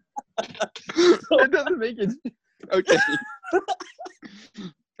 It doesn't make it. Okay.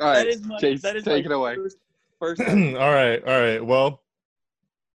 All right, Chase, take it away. First All right. Well,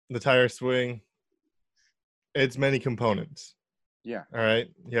 the tire swing, it's many components. Yeah. All right.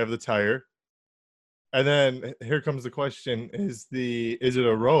 You have the tire. And then here comes the question, is it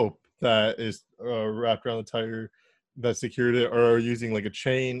a rope that is wrapped around the tire that secured it, or using a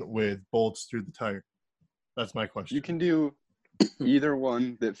chain with bolts through the tire? That's my question. You can do either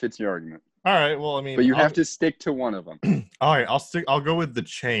one that fits your argument. All right. Well, I mean, but you have to stick to one of them. All right. I'll go with the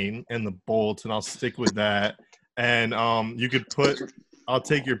chain and the bolts, and I'll stick with that. And you could I'll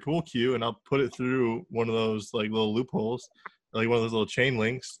take your pool cue and I'll put it through one of those little loopholes, one of those little chain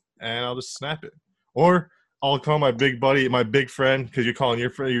links, and I'll just snap it. Or I'll call my big buddy, my big friend, because you're calling your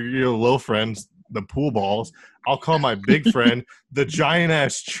little friends the pool balls. I'll call my big friend the giant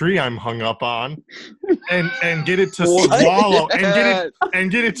ass tree I'm hung up on, and get it to swallow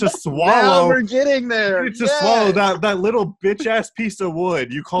and get it to swallow. Now we're getting there. Get it to swallow that little bitch ass piece of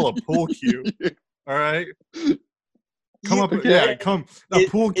wood you call a pool cue. All right. A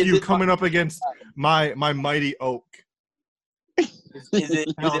pool cue coming up against my mighty oak.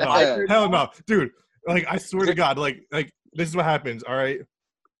 Hell no, dude. I swear to God, this is what happens. All right.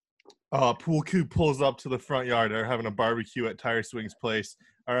 Pool cue pulls up to the front yard. They're having a barbecue at Tire Swing's place.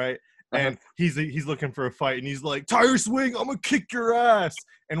 All right. And he's looking for a fight, and he's like, Tire Swing, I'm gonna kick your ass.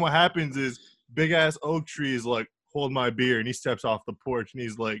 And what happens is big ass oak tree is like, hold my beer, and he steps off the porch and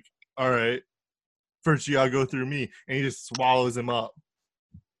he's like, all right, first you gotta go through me, and he just swallows him up.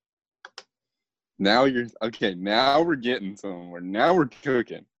 Now you're okay. Now we're getting somewhere. Now we're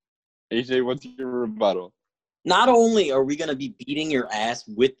cooking. AJ, what's your rebuttal? Not only are we going to be beating your ass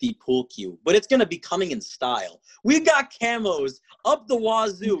with the pool cue, but it's going to be coming in style. We've got camos up the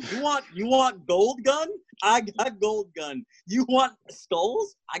wazoo. You want gold gun? I got gold gun. You want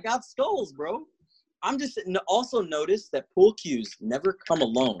skulls? I got skulls, bro. I'm just also notice that pool cues never come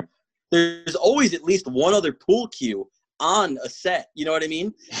alone. There's always at least one other pool cue on a set. You know what I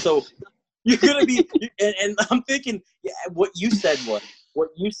mean? So you're going to be and I'm thinking what you said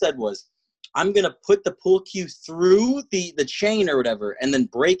was I'm going to put the pool cue through the chain or whatever and then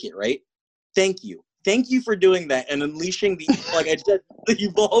break it, right? Thank you. Thank you for doing that and unleashing the, like I said, the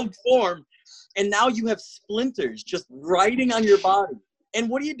evolved form. And now you have splinters just riding on your body. And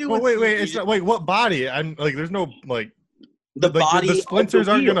what do you do? Well, wait, what body? I'm like, there's no, like, the body. The splinters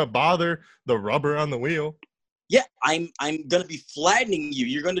aren't going to bother the rubber on the wheel. Yeah, I'm going to be flattening you.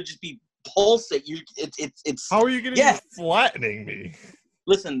 You're going to just be pulsate. It's. How are you going to be flattening me?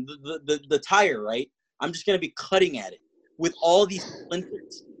 Listen, the tire, right? I'm just going to be cutting at it with all these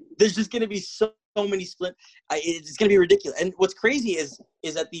splinters. There's just going to be so many splinters. It's going to be ridiculous. And what's crazy is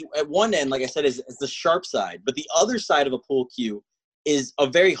at one end, like I said, is the sharp side, but the other side of a pool cue is a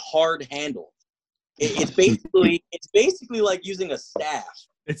very hard handle. It's basically like using a staff.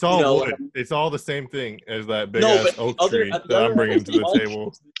 It's all wood. It's all the same thing as that big ass oak tree that I'm bringing to the table.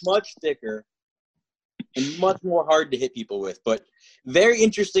 It's much thicker and much more hard to hit people with, but very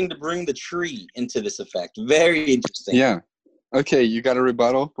interesting to bring the tree into this effect. Very interesting. Yeah. Okay, you got a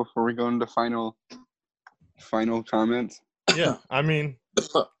rebuttal before we go into final comments? Yeah, I mean,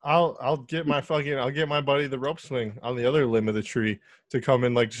 I'll get my buddy the rope swing on the other limb of the tree to come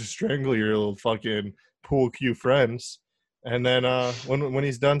and like just strangle your little fucking pool cue friends. And then when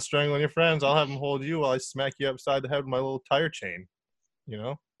he's done strangling your friends, I'll have him hold you while I smack you upside the head with my little tire chain, you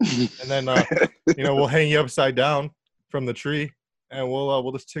know? And then we'll hang you upside down from the tree and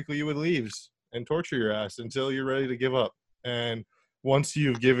we'll just tickle you with leaves and torture your ass until you're ready to give up. And once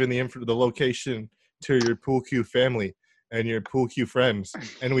you've given the location to your pool cue family and your pool cue friends,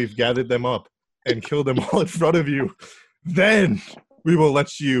 and we've gathered them up and killed them all in front of you, then we will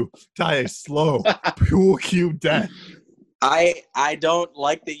let you die a slow pool cue death. I don't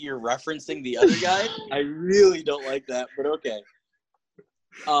like that you're referencing the other guy. I really don't like that, but okay.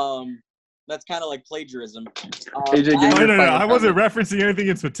 That's kind of like plagiarism. No. I wasn't referencing anything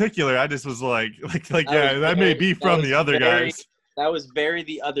in particular. I just was like, that may be from the other guys. That was very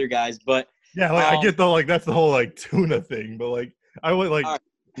the other guys, but yeah, like I get that's the whole like tuna thing, but like I would like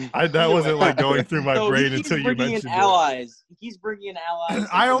that wasn't like going through my brain until you mentioned allies. He's bringing in allies.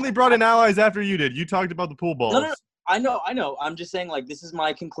 I only brought in allies after you did. You talked about the pool balls. No. I know. I'm just saying, like, this is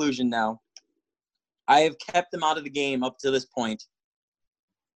my conclusion now. I have kept them out of the game up to this point.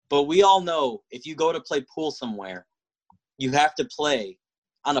 But we all know if you go to play pool somewhere, you have to play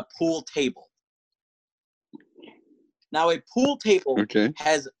on a pool table. Now, a pool table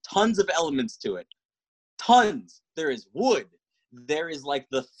has tons of elements to it. Tons. There is wood. There is, like,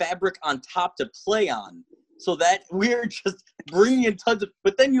 the fabric on top to play on. So that we're just bringing in tons of –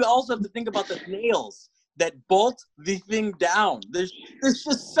 but then you also have to think about the nails that bolt the thing down. There's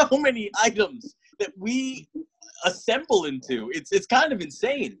just so many items that we assemble into. It's kind of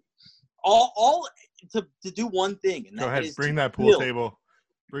insane. All to do one thing. And go ahead, bring that pool table.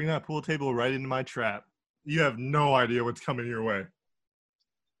 Bring that pool table right into my trap. You have no idea what's coming your way.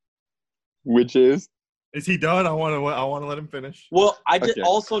 Which is he done? I want to let him finish. Well, I did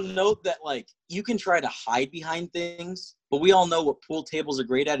also note that like you can try to hide behind things, but we all know what pool tables are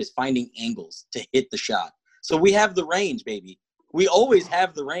great at is finding angles to hit the shot. So we have the range, baby. We always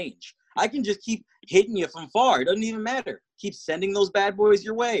have the range. I can just keep hitting you from far. It doesn't even matter. Keep sending those bad boys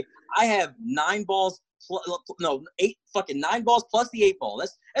your way. I have 9 balls. 9 balls plus the 8 ball.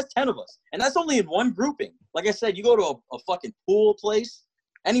 That's 10 of us, and that's only in one grouping. Like I said, you go to a fucking pool place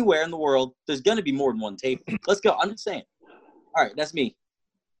anywhere in the world, there's gonna be more than one table. Let's go. I'm just saying. All right, that's me.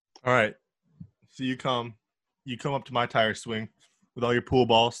 All right. So you come up to my tire swing with all your pool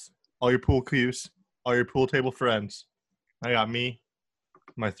balls, all your pool cues, all your pool table friends. I got me,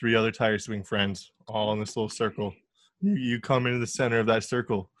 my 3 other tire swing friends, all in this little circle. You come into the center of that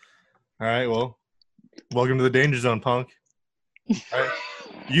circle. All right. Well, welcome to the danger zone, punk. All right.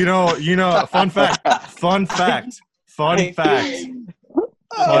 You know. Fun fact.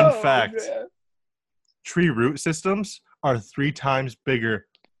 Tree root systems are 3 times bigger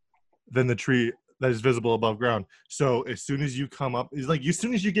than the tree that is visible above ground. So as soon as you come up, it's like as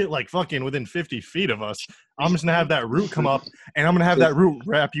soon as you get like fucking within 50 feet of us, I'm just gonna have that root come up, and I'm gonna have that root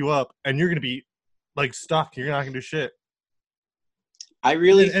wrap you up, and you're gonna be like stuck. You're not gonna do shit. I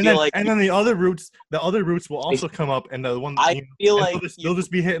really feel like, and then the other routes will also come up, and the one I feel like they'll just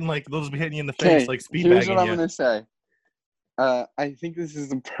be hitting you in the face, like speed here's bagging what I'm you. gonna say. I think this is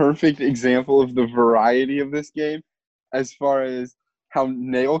the perfect example of the variety of this game, as far as how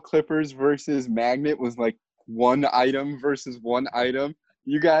nail clippers versus magnet was like one item versus one item.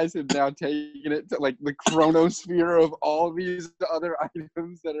 You guys have now taken it to like the chronosphere of all these other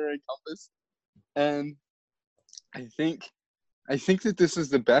items that are encompassed, and I think that this is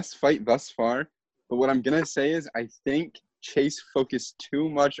the best fight thus far. But what I'm gonna say is, I think Chase focused too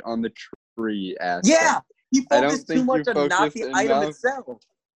much on the tree aspect. Yeah, he focused too much on not the item itself.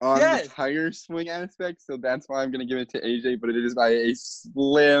 On the tire swing aspect, so that's why I'm gonna give it to AJ, but it is by a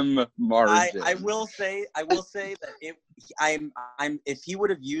slim margin. I will say that if he would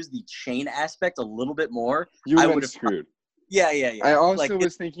have used the chain aspect a little bit more, I would have screwed. Yeah. I also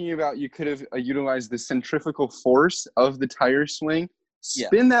was thinking about you could have utilized the centrifugal force of the tire swing.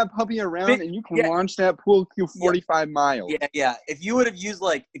 Spin that puppy around, and you can launch that pool cue 45 miles. Yeah. If you would have used,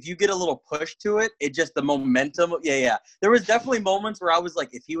 like, if you get a little push to it, it just, the momentum. Yeah. There was definitely moments where I was like,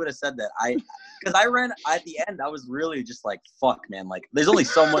 if he would have said that, because I ran at the end, I was really just like, fuck, man. Like, there's only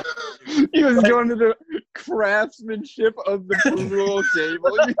so much. He was going to the craftsmanship of the pool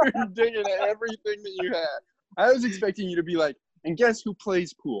table. You were digging at everything that you had. I was expecting you to be like, and guess who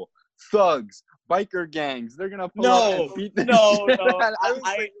plays pool? Thugs. Biker gangs. They're gonna pull up and beat the shit out. I was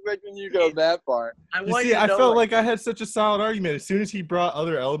expecting you to go that far. I felt like I had such a solid argument. As soon as he brought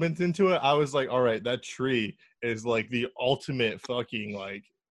other elements into it, I was like, all right, that tree is like the ultimate fucking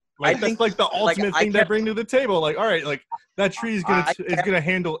that's like the ultimate thing to bring to the table. Like, all right, like that tree is gonna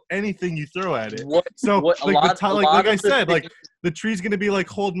handle anything you throw at it. Like I said, like the tree's gonna be like,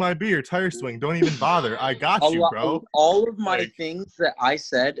 hold my beer, tire swing. Don't even bother. I got you, bro. All of my things that I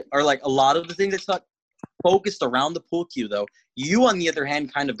said are like a lot of the things that focused around the pool cue, though. You, on the other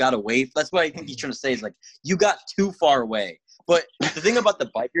hand, kind of got away. That's what I think he's trying to say is like you got too far away. But the thing about the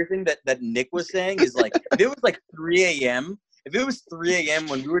biker thing that Nick was saying is like if it was like 3 a.m. If it was 3 a.m.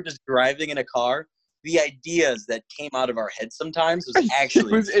 when we were just driving in a car, the ideas that came out of our heads sometimes was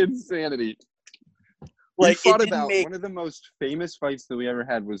actually it was insanity. Like, we thought about one of the most famous fights that we ever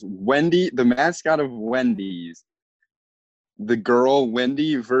had was Wendy, the mascot of Wendy's, the girl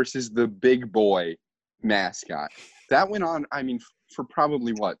Wendy versus the big boy mascot. That went on, for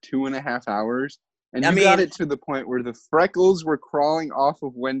probably, 2.5 hours? And you got it to the point where the freckles were crawling off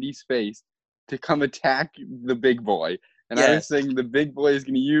of Wendy's face to come attack the big boy. And I was saying the big boy is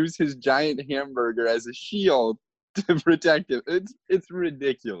going to use his giant hamburger as a shield to protect him. It's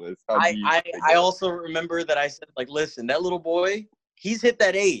ridiculous. I also remember that I said, like, listen, that little boy, he's hit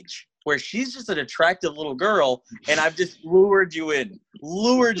that age where she's just an attractive little girl, and I've just lured you into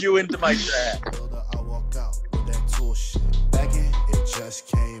my trap. I walk out with that tool shit. Back in, it just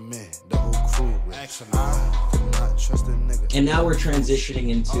came in. The whole crew. And now we're transitioning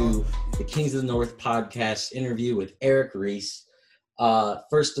into the Kings of the North podcast interview with Eric Reese.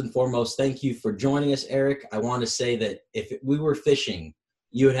 First and foremost, thank you for joining us, Eric. I want to say that if we were fishing,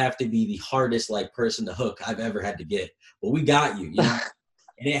 you would have to be the hardest person to hook I've ever had to get. But we got you,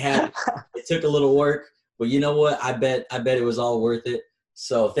 and it took a little work, but you know what? I bet it was all worth it.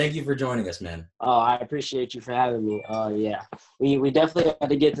 So thank you for joining us, man. Oh, I appreciate you for having me. We definitely had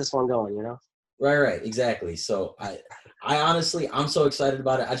to get this one going, Right, exactly. So I honestly, I'm so excited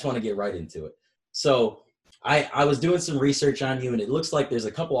about it. I just want to get right into it. So I was doing some research on you, and it looks like there's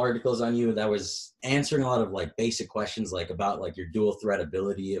a couple articles on you that was answering a lot of basic questions about your dual threat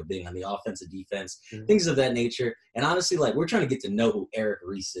ability of being on the offense and defense, things of that nature. And honestly, we're trying to get to know who Eric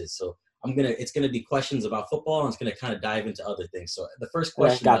Reese is. So it's gonna be questions about football, and it's gonna kind of dive into other things. So the first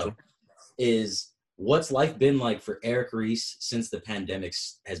question is, what's life been like for Eric Reese since the pandemic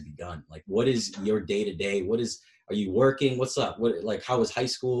has begun? What is your day to day? Are you working? What's up? How was high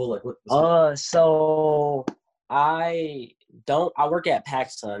school? So I work at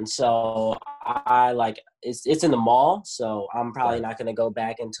PacSun, so it's in the mall, so I'm probably not going to go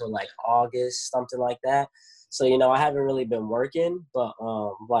back until August, something like that. So, I haven't really been working, but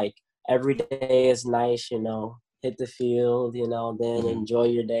every day is nice, hit the field, then enjoy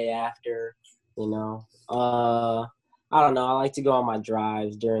your day after, I don't know. I like to go on my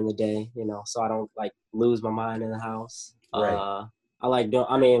drives during the day, so I don't lose my mind in the house. Right.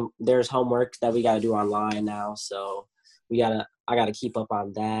 There's homework that we got to do online now, so I got to keep up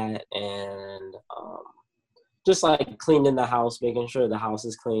on that, and just cleaning the house, making sure the house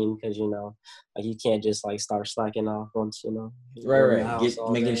is clean, because you can't just start slacking off once right.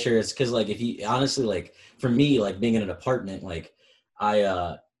 Making sure it's because if you honestly for me being in an apartment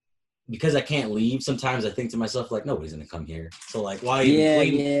because I can't leave, sometimes I think to myself, like, nobody's going to come here. So, like, why even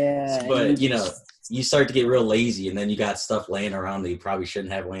clean? Yeah. But, you know, you start to get real lazy, and then you got stuff laying around that you probably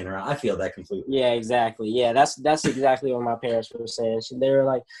shouldn't have laying around. I feel that completely. Yeah, exactly. Yeah, that's exactly what my parents were saying. They were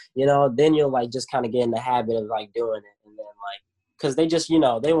like, you know, then you'll like just kind of get in the habit of like doing it, and then like, because they just, you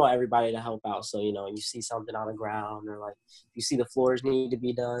know, they want everybody to help out. So, you know, you see something on the ground, or like you see the floors need to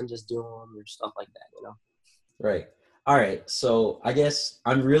be done, just do them or stuff like that, you know. Right. All right. So I guess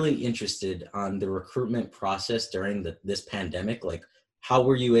I'm really interested on the recruitment process during this pandemic. Like, how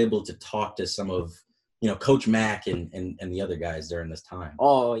were you able to talk to some of, you know, Coach Mack and the other guys during this time?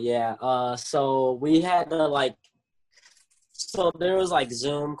 Oh, yeah. So we had to like, so there was like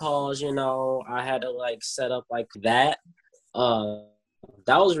Zoom calls, you know, I had to like set up like that.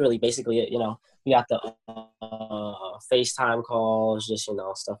 That was really basically it, you know. We got the FaceTime calls, just, you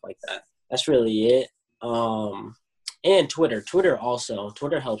know, stuff like that. That's really it. And Twitter also.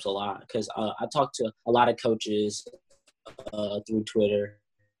 Twitter helps a lot because I talk to a lot of coaches through Twitter.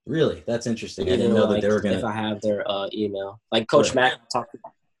 Really? That's interesting. I didn't know that they were going to. If I have their email. Like Coach Mack.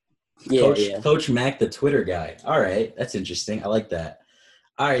 Coach Mack, the Twitter guy. All right. That's interesting. I like that.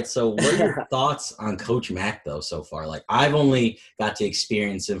 All right. So what are your thoughts on Coach Mack, though, so far? Like, I've only got to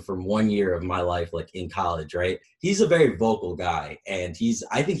experience him from 1 year of my life, like in college, right? He's a very vocal guy, and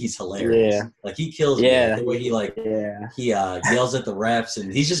I think he's hilarious. Yeah. Like, he kills me. The way he yells at the refs,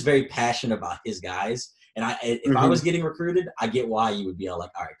 and he's just very passionate about his guys. And if I was getting recruited, I get why you would be all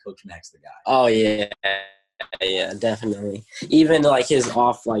like, all right, Coach Mack's the guy. Oh, yeah. Yeah, definitely. Even like his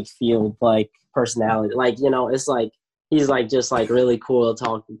off like field like personality. Like, you know, it's like he's like just like really cool to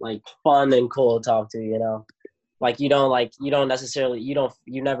talk, like fun and cool to talk to, you know. Like you never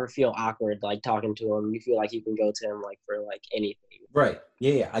feel awkward like talking to him. You feel like you can go to him like for like anything. Right.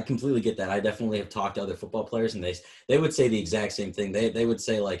 Yeah, I completely get that. I definitely have talked to other football players, and they would say the exact same thing. They would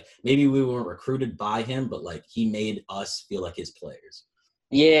say like maybe we weren't recruited by him, but like he made us feel like his players.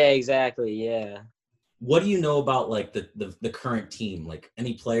 Yeah, exactly. Yeah. What do you know about like the current team? Like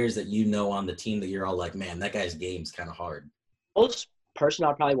any players that you know on the team that you're all like, man, that guy's game's kind of hard. Most person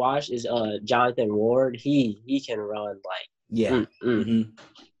I'll probably watch is Jonathan Ward. He can run like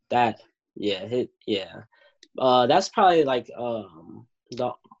that. That's probably like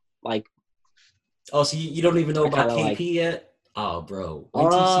the like. Oh, so you don't even know about KP like, yet? Oh, bro.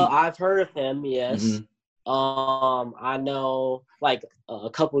 I've heard of him. Yes. Mm-hmm. I know like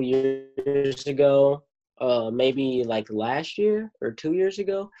a couple years ago. Maybe like last year or 2 years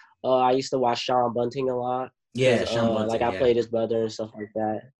ago, I used to watch Sean Bunting a lot. Yeah, Sean Bunting. Like I played his brother and stuff like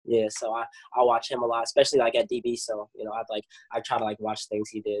that. Yeah, so I watch him a lot, especially like at DB. So you know, I try to like watch things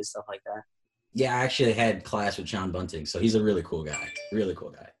he did, stuff like that. Yeah, I actually had class with Sean Bunting, so he's a really cool guy. Really cool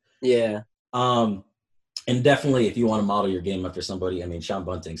guy. Yeah. And definitely, if you want to model your game after somebody, I mean, Sean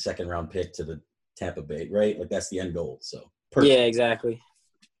Bunting, 2nd round pick to the Tampa Bay, right? Like that's the end goal. So perfect. Yeah, exactly.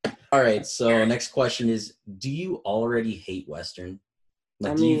 All right, so next question is, do you already hate Western?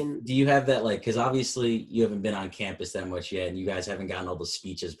 Like, do you have that, like, because obviously you haven't been on campus that much yet, and you guys haven't gotten all the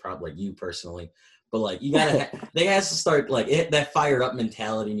speeches, probably like you personally, but like you gotta, they has to start like that fired up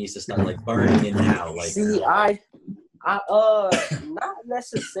mentality needs to start like burning in now. Like, see, I not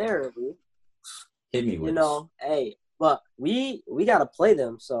necessarily. Hit me with, you know, hey, but we gotta play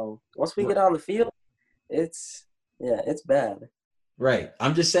them. So once we get on the field, it's bad. Right.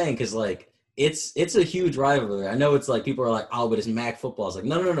 I'm just saying because, like, it's a huge rivalry. I know it's like people are like, oh, but it's MAC football. It's like,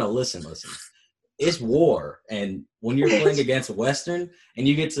 no. Listen. It's war. And when you're playing against Western and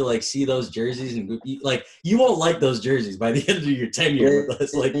you get to, like, see those jerseys and, like, you won't like those jerseys by the end of your tenure with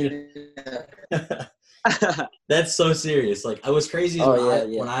us. Like, that's so serious. Like, I was crazy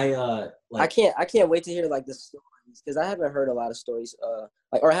when I I can't wait to hear, like, the stories because I haven't heard a lot of stories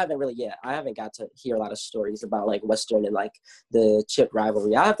I haven't got to hear a lot of stories about like Western and like the chip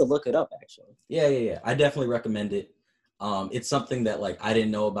rivalry. I have to look it up actually. Yeah. I definitely recommend it. It's something that like I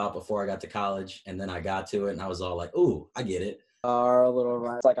didn't know about before I got to college, and then I got to it and I was all like, ooh, I get it. Our little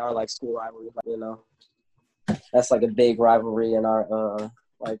rivalry, like our like school rivalry, you know. That's like a big rivalry in our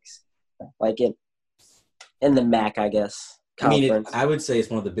like in the MAC, I guess. Conference. I mean, I would say it's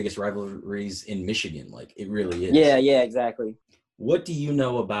one of the biggest rivalries in Michigan. Like it really is. Yeah, exactly. What do you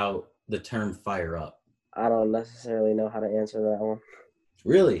know about the term fire up? I don't necessarily know how to answer that one.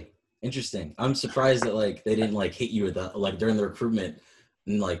 Really? Interesting. I'm surprised that like they didn't like hit you with the like during the recruitment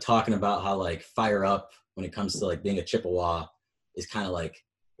and like talking about how like fire up when it comes to like being a Chippewa is kind of like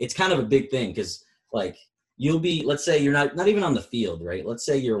it's kind of a big thing because like you'll be, let's say you're not even on the field, right? Let's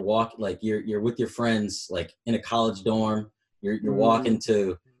say you're you're with your friends like in a college dorm, you're walking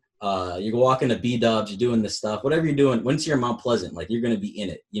to You're walking to B-dubs, you're doing this stuff, whatever you're doing. Once you're in Mount Pleasant, like you're gonna be in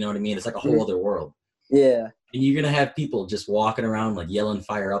it. You know what I mean? It's like a whole other world. Yeah. And you're gonna have people just walking around like yelling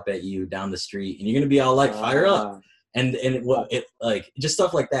fire up at you down the street, and you're gonna be all like fire up, and it like just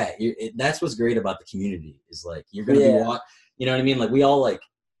stuff like that. That's what's great about the community is like you're gonna be you know what I mean? Like we all like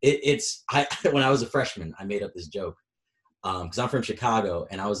it's when I was a freshman, I made up this joke because I'm from Chicago,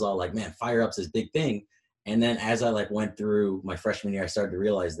 and I was all like, man, fire up's this big thing. And then as I like went through my freshman year, I started to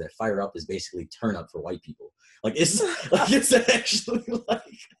realize that fire up is basically turn up for white people. Like it's actually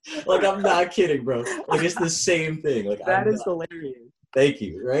like I'm not kidding, bro. Like it's the same thing. Like that is hilarious. Thank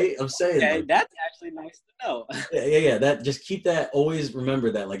you. Right? I'm saying. Okay, like, that's actually nice to know. Yeah. That just keep that. Always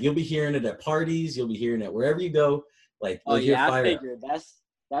remember that. Like you'll be hearing it at parties. You'll be hearing it wherever you go. Like I figured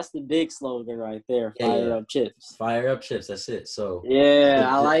that's the big slogan right there. Fire up chips. Fire up chips. That's it. So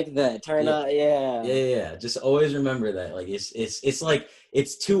I like that. Turn up. Yeah. Just always remember that. Like it's like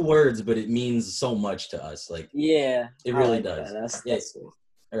it's 2 words, but it means so much to us. Like it really does. That's cool.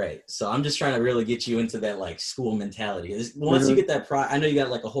 All right. So I'm just trying to really get you into that like school mentality. Once you get that I know you got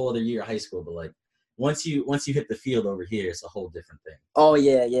like a whole other year of high school, but like once you hit the field over here, it's a whole different thing. Oh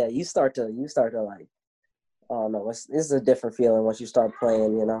yeah. You start to like. Oh no, this is a different feeling once you start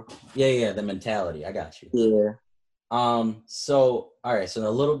playing, you know. Yeah, the mentality. I got you. Yeah. So all right. So a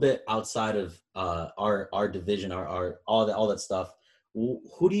little bit outside of our division, our all that stuff.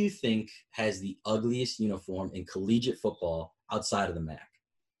 Who do you think has the ugliest uniform in collegiate football outside of the MAC?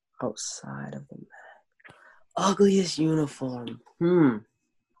 Outside of the MAC, ugliest uniform.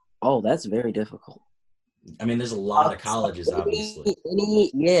 Oh, that's very difficult. I mean, there's a lot of colleges, obviously.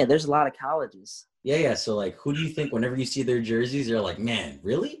 There's a lot of colleges. Yeah. So, like, who do you think whenever you see their jerseys, you're like, man,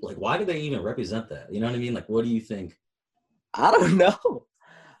 really? Like, why do they even represent that? You know what I mean? Like, what do you think? I don't know.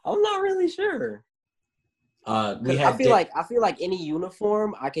 I'm not really sure. I feel like any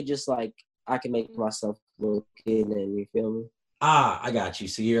uniform, I could make myself look in, and you feel me? I got you.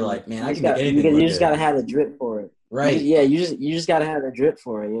 So you're like, man, I can make anything. You just gotta have the drip for it. Right. You just gotta have the drip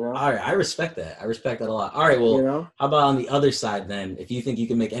for it, you know? All right, I respect that. I respect that a lot. All right, well, how about on the other side then? If you think you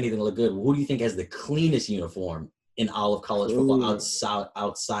can make anything look good, who do you think has the cleanest uniform in all of college football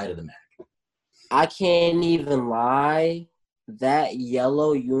outside of the MAC? I can't even lie. That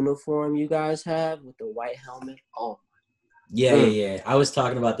yellow uniform you guys have with the white helmet. Oh. Yeah. I was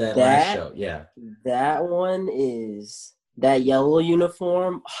talking about that last show. Yeah. That one is that yellow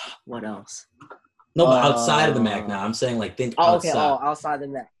uniform. What else? No, but outside of the MAC now. I'm saying like think outside. Okay. Outside the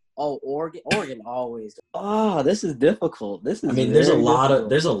MAC. Oh, Oregon always. Oh, this is difficult. There's a lot of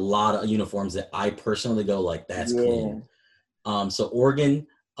uniforms that I personally go like that's clean. So Oregon.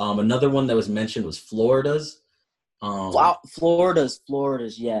 Another one that was mentioned was Florida's. Florida's.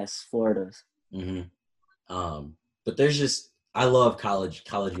 Yes, Florida's. Mm-hmm. But there's just I love college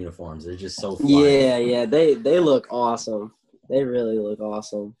uniforms. They're just so fun. Yeah. They look awesome. They really look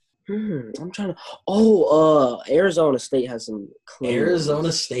awesome. I'm trying to. Arizona State has some clean Arizona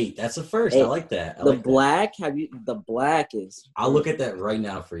ones. State. That's the first. I like that. The black is. I'll look at that right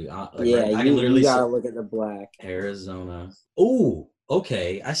now for you. I can literally. You gotta look at the black. Arizona. Ooh.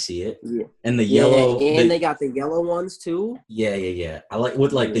 Okay, I see it. Yeah. And the yellow. And they got the yellow ones too. Yeah. I like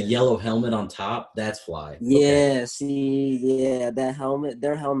with the yellow helmet on top. That's fly. Yeah. Okay. That helmet.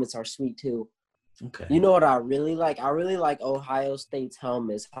 Their helmets are sweet too. Okay. You know what I really like? I really like Ohio State's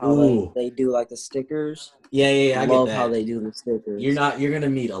helmets. How they do like the stickers. Yeah. I love how they do the stickers. You're gonna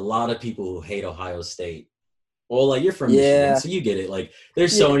meet a lot of people who hate Ohio State. Well, like you're from Michigan, so you get it. Like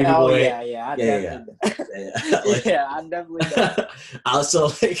there's so many people. I definitely know.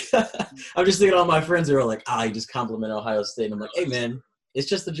 So like, I'm just thinking all my friends who are like, you just compliment Ohio State. And I'm like, hey man, it's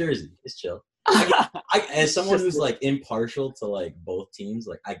just the jersey. It's chill. As someone who's like impartial to like both teams,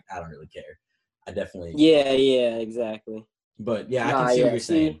 like I don't really care. I definitely. Yeah, exactly. But I can see what you're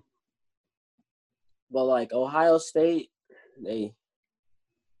saying. But like Ohio State, you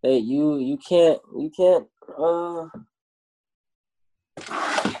can't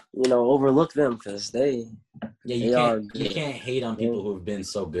overlook them because they you can't hate on people who've been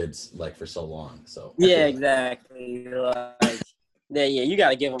so good like for so long. So exactly. Like you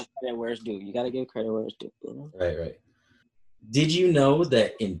gotta give them credit where it's due. You gotta give credit where it's due. You know? Right. Did you know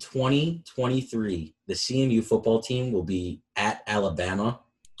that in 2023 the CMU football team will be at Alabama?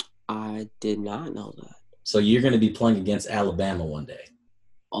 I did not know that. So you're going to be playing against Alabama one day.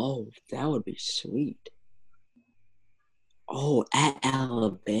 Oh, that would be sweet. Oh, at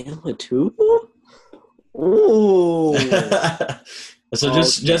Alabama too? Ooh. So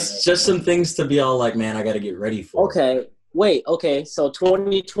just some things to be all like, man, I got to get ready for. Okay. Wait, okay. So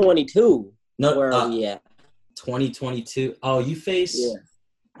 2022. No, where are we at? 2022. Oh, you face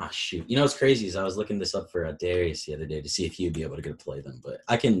Oh, shoot. You know what's crazy is I was looking this up for Darius the other day to see if he'd be able to go play them, but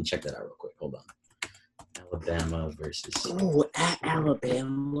I can check that out real quick. Hold on. Alabama versus. Oh, at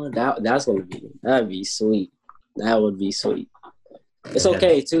Alabama. That'd be sweet. That would be sweet. It's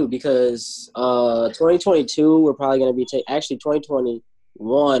okay too because 2022 we're probably gonna be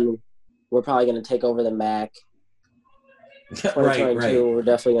 2021 we're probably gonna take over the MAC. 2022 right. We're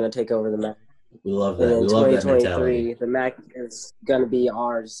definitely gonna take over the MAC. We love that. We love that mentality. The MAC is gonna be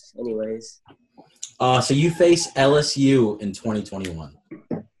ours anyways. So you face LSU in 2021.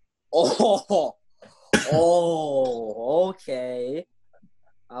 Oh, okay.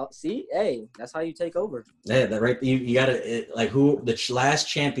 See, hey, that's how you take over. Yeah, that right. You got to like who the last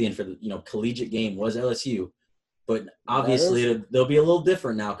champion for the collegiate game was LSU, but obviously they'll be a little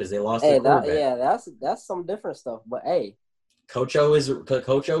different now because they lost their quarterback. That's some different stuff. But hey, Coach O is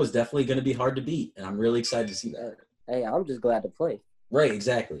definitely going to be hard to beat, and I'm really excited to see that. Hey, I'm just glad to play. Right,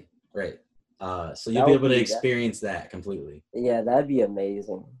 exactly. Right. So you'll be able to experience that completely. Yeah, that'd be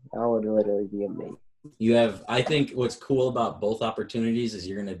amazing. That would literally be amazing. You have, I think what's cool about both opportunities is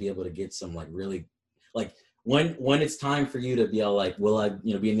you're going to be able to get some like really, like when it's time for you to be all like, will I,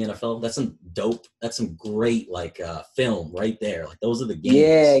 be in the NFL? That's some great like film right there. Like those are the games.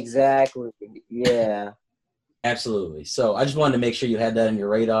 Yeah, exactly. Yeah. Absolutely. So I just wanted to make sure you had that on your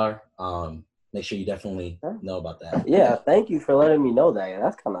radar. Make sure you definitely know about that. Yeah. Thank you for letting me know that.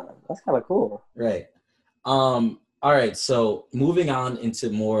 That's kind of cool. Right. All right. So moving on into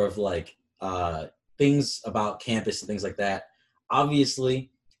more of like, things about campus and things like that.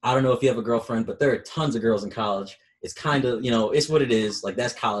 Obviously, I don't know if you have a girlfriend, but there are tons of girls in college. It's kind of, it's what it is. Like,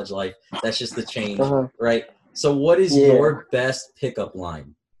 that's college life. That's just the change, right? So what is your best pickup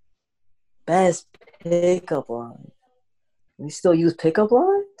line? Best pickup line? We still use pickup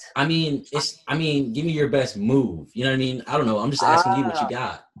lines? I mean, give me your best move. You know what I mean? I don't know. I'm just asking you what you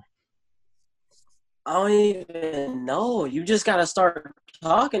got. I don't even know. You just got to start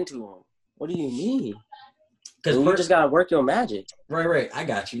talking to them. What do you mean? Because we just gotta work your magic. Right. I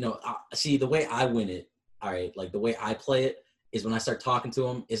got you. See, the way I win it, all right, like the way I play it is when I start talking to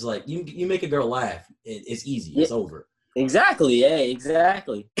them, it's like you make a girl laugh. It's easy. It's over. Exactly. Yeah.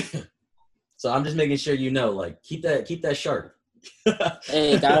 Exactly. So I'm just making sure like keep that sharp.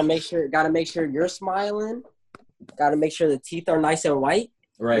 Hey, gotta make sure you're smiling. Gotta make sure the teeth are nice and white.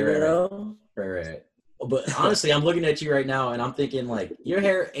 Right. Right. But honestly, I'm looking at you right now, and I'm thinking, like, your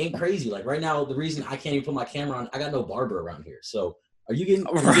hair ain't crazy. Like, right now, the reason I can't even put my camera on, I got no barber around here. So, are you getting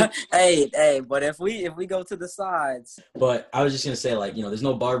 – Hey, but if we go to the sides – But I was just going to say, like, there's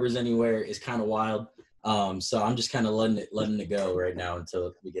no barbers anywhere. It's kind of wild. So, I'm just kind of letting it go right now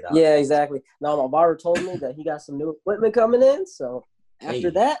until we get out. Yeah, exactly. No, my barber told me that he got some new equipment coming in. So, after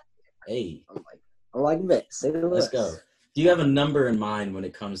that – I'm like, let's go. Do you have a number in mind when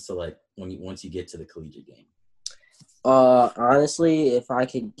it comes to, like, once you get to the collegiate game? Honestly, if I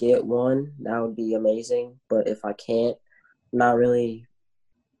could get one, that would be amazing. But if I can't, I'm not really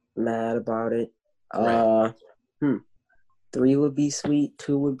mad about it. Right. 3 would be sweet.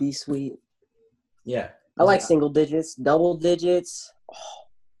 2 would be sweet. Yeah. I like single digits. Double digits.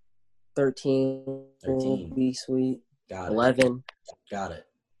 13 would be sweet. Got it. 11. Got it.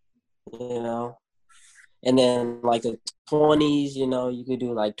 And then, like, the 20s, you could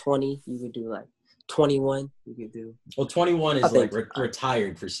do, like, 20. You could do, like, 21. You could do. Well, 21 is, like,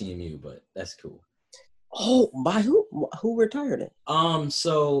 retired for CMU, but that's cool. Oh, by who? Who retired it?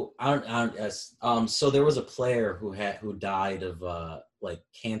 So, so there was a player who died of,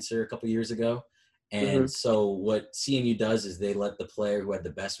 cancer a couple years ago. And so what CMU does is they let the player who had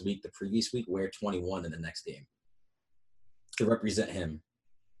the best week the previous week wear 21 in the next game to represent him.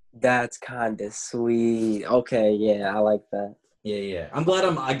 That's kind of sweet. Okay, yeah, I like that. Yeah. I'm glad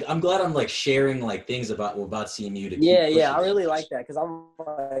I'm like sharing like things about CMU to Yeah, I really like that because I'm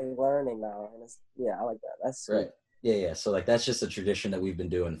like learning now. And I like that. That's sweet. Right. Yeah. So like that's just a tradition that we've been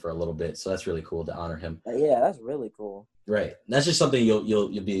doing for a little bit. So that's really cool to honor him. Yeah, that's really cool. Right. That's just something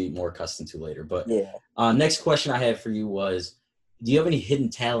you'll be more accustomed to later. But yeah. Next question I had for you was, do you have any hidden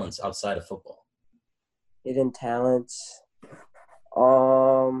talents outside of football? Hidden talents. I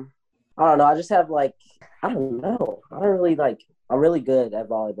don't know. I just have like, I don't know. I don't really like, I'm really good at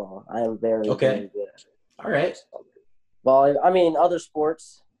volleyball. I am very, very good. All right. Other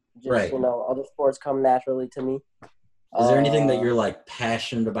sports, right. Other sports come naturally to me. Is there anything that you're like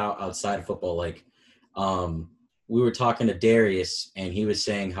passionate about outside of football? Like, we were talking to Darius and he was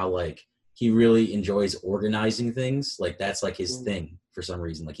saying how like, he really enjoys organizing things. Like that's like his thing for some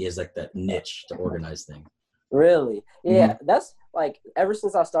reason. Like he has like that niche to organize things. Really? Yeah, like ever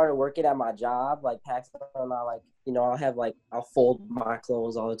since I started working at my job, like PacSun, I like, you know, I'll fold my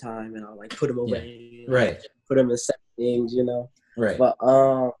clothes all the time and I'll like put them away. Yeah. Right. Put them in separate things, you know. Right. But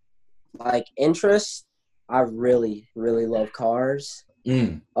like interest, I really, really love cars.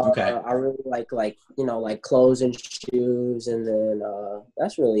 Okay. I really like you know, like clothes and shoes, and then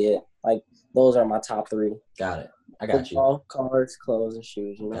that's really it. Like those are my top 3. Got it. I got Football, you. Cars, clothes, and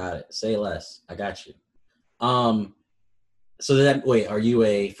shoes. You know? Got it. Say less. I got you. So then, wait, are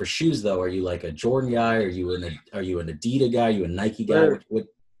you for shoes though? Are you like a Jordan guy? Are you an Adidas guy? Are you a Nike guy? Sure. What?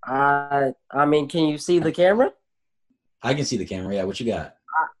 I mean, can you see the camera? I can see the camera. Yeah. What you got?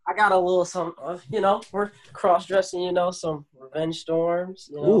 I got a little some, you know, we're cross-dressing, you know, some Revenge Storms.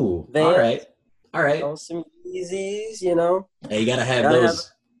 You know, Ooh, Vans, all right. You know, some Yeezys, you know. Hey, you gotta have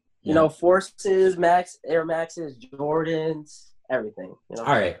those. You know, Forces, Air Maxes, Jordans, everything. You know?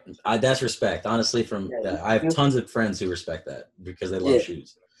 All right, that's respect. Honestly, I have tons of friends who respect that because they love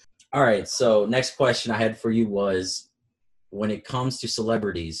shoes. All right, so next question I had for you was, when it comes to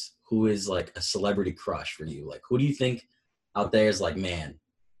celebrities, who is like a celebrity crush for you? Like, who do you think out there is like, man,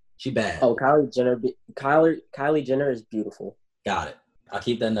 she bad? Oh, Kylie Jenner. Kylie Jenner is beautiful. Got it. I'll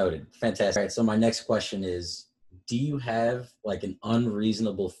keep that noted. Fantastic. All right, so my next question is, do you have like an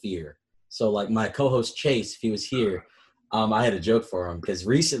unreasonable fear? So like my co-host Chase, if he was here, I had a joke for him because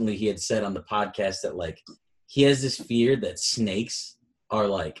recently he had said on the podcast that like he has this fear that snakes are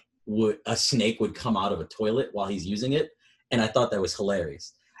like a snake would come out of a toilet while he's using it, and I thought that was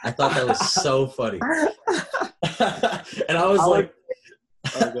hilarious. I thought that was so funny, and I was like,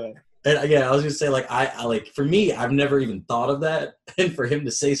 okay. And yeah, I was gonna say like I like, for me, I've never even thought of that, and for him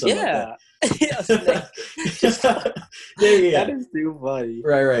to say something like that. That is too funny.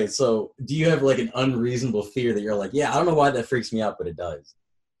 Right. So do you have like an unreasonable fear that you're like, yeah, I don't know why that freaks me out, but it does?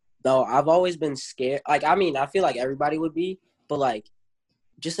 No, I've always been scared. Like, I mean, I feel like everybody would be, but like,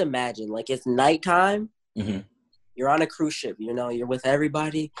 just imagine, like, it's nighttime. Mm-hmm. You're on a cruise ship, you know, you're with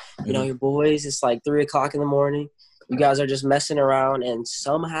everybody, you know, your boys, it's like 3 o'clock in the morning. You guys are just messing around and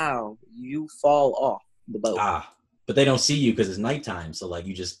somehow you fall off the boat. But they don't see you because it's nighttime. So like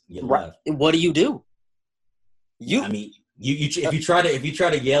you just get left. What do you do? I mean, if you try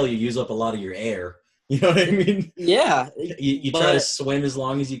to yell, you use up a lot of your air. You know what I mean? Yeah. You try to swim as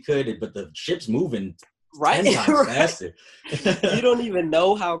long as you could, but the ship's moving 10 times right. faster. You don't even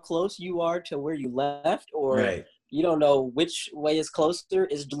know how close you are to where you left, or you don't know which way is closer.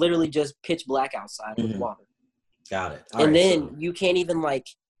 It's literally just pitch black outside with water. Got it. And then you can't even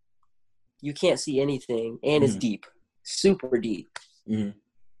you can't see anything, and it's deep, super deep. Mm-hmm.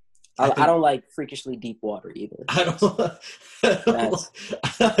 I don't like freakishly deep water either. I don't know.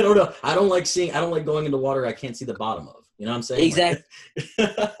 I don't like going into water I can't see the bottom of. You know what I'm saying? Exactly.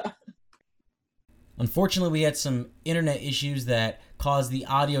 Unfortunately, we had some internet issues that caused the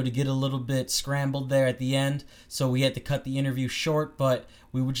audio to get a little bit scrambled there at the end, so we had to cut the interview short, but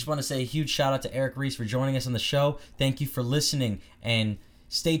we would just want to say a huge shout out to Eric Reese for joining us on the show. Thank you for listening, and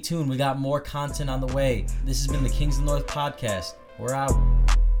stay tuned. We got more content on the way. This has been the Kings of the North podcast. We're out.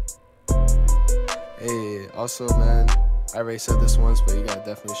 Hey, also, man, I already said this once, but you gotta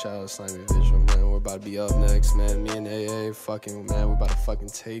definitely shout out Slimy Visual, man. We're about to be up next, man. Me and AA, we're about to fucking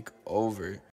take over.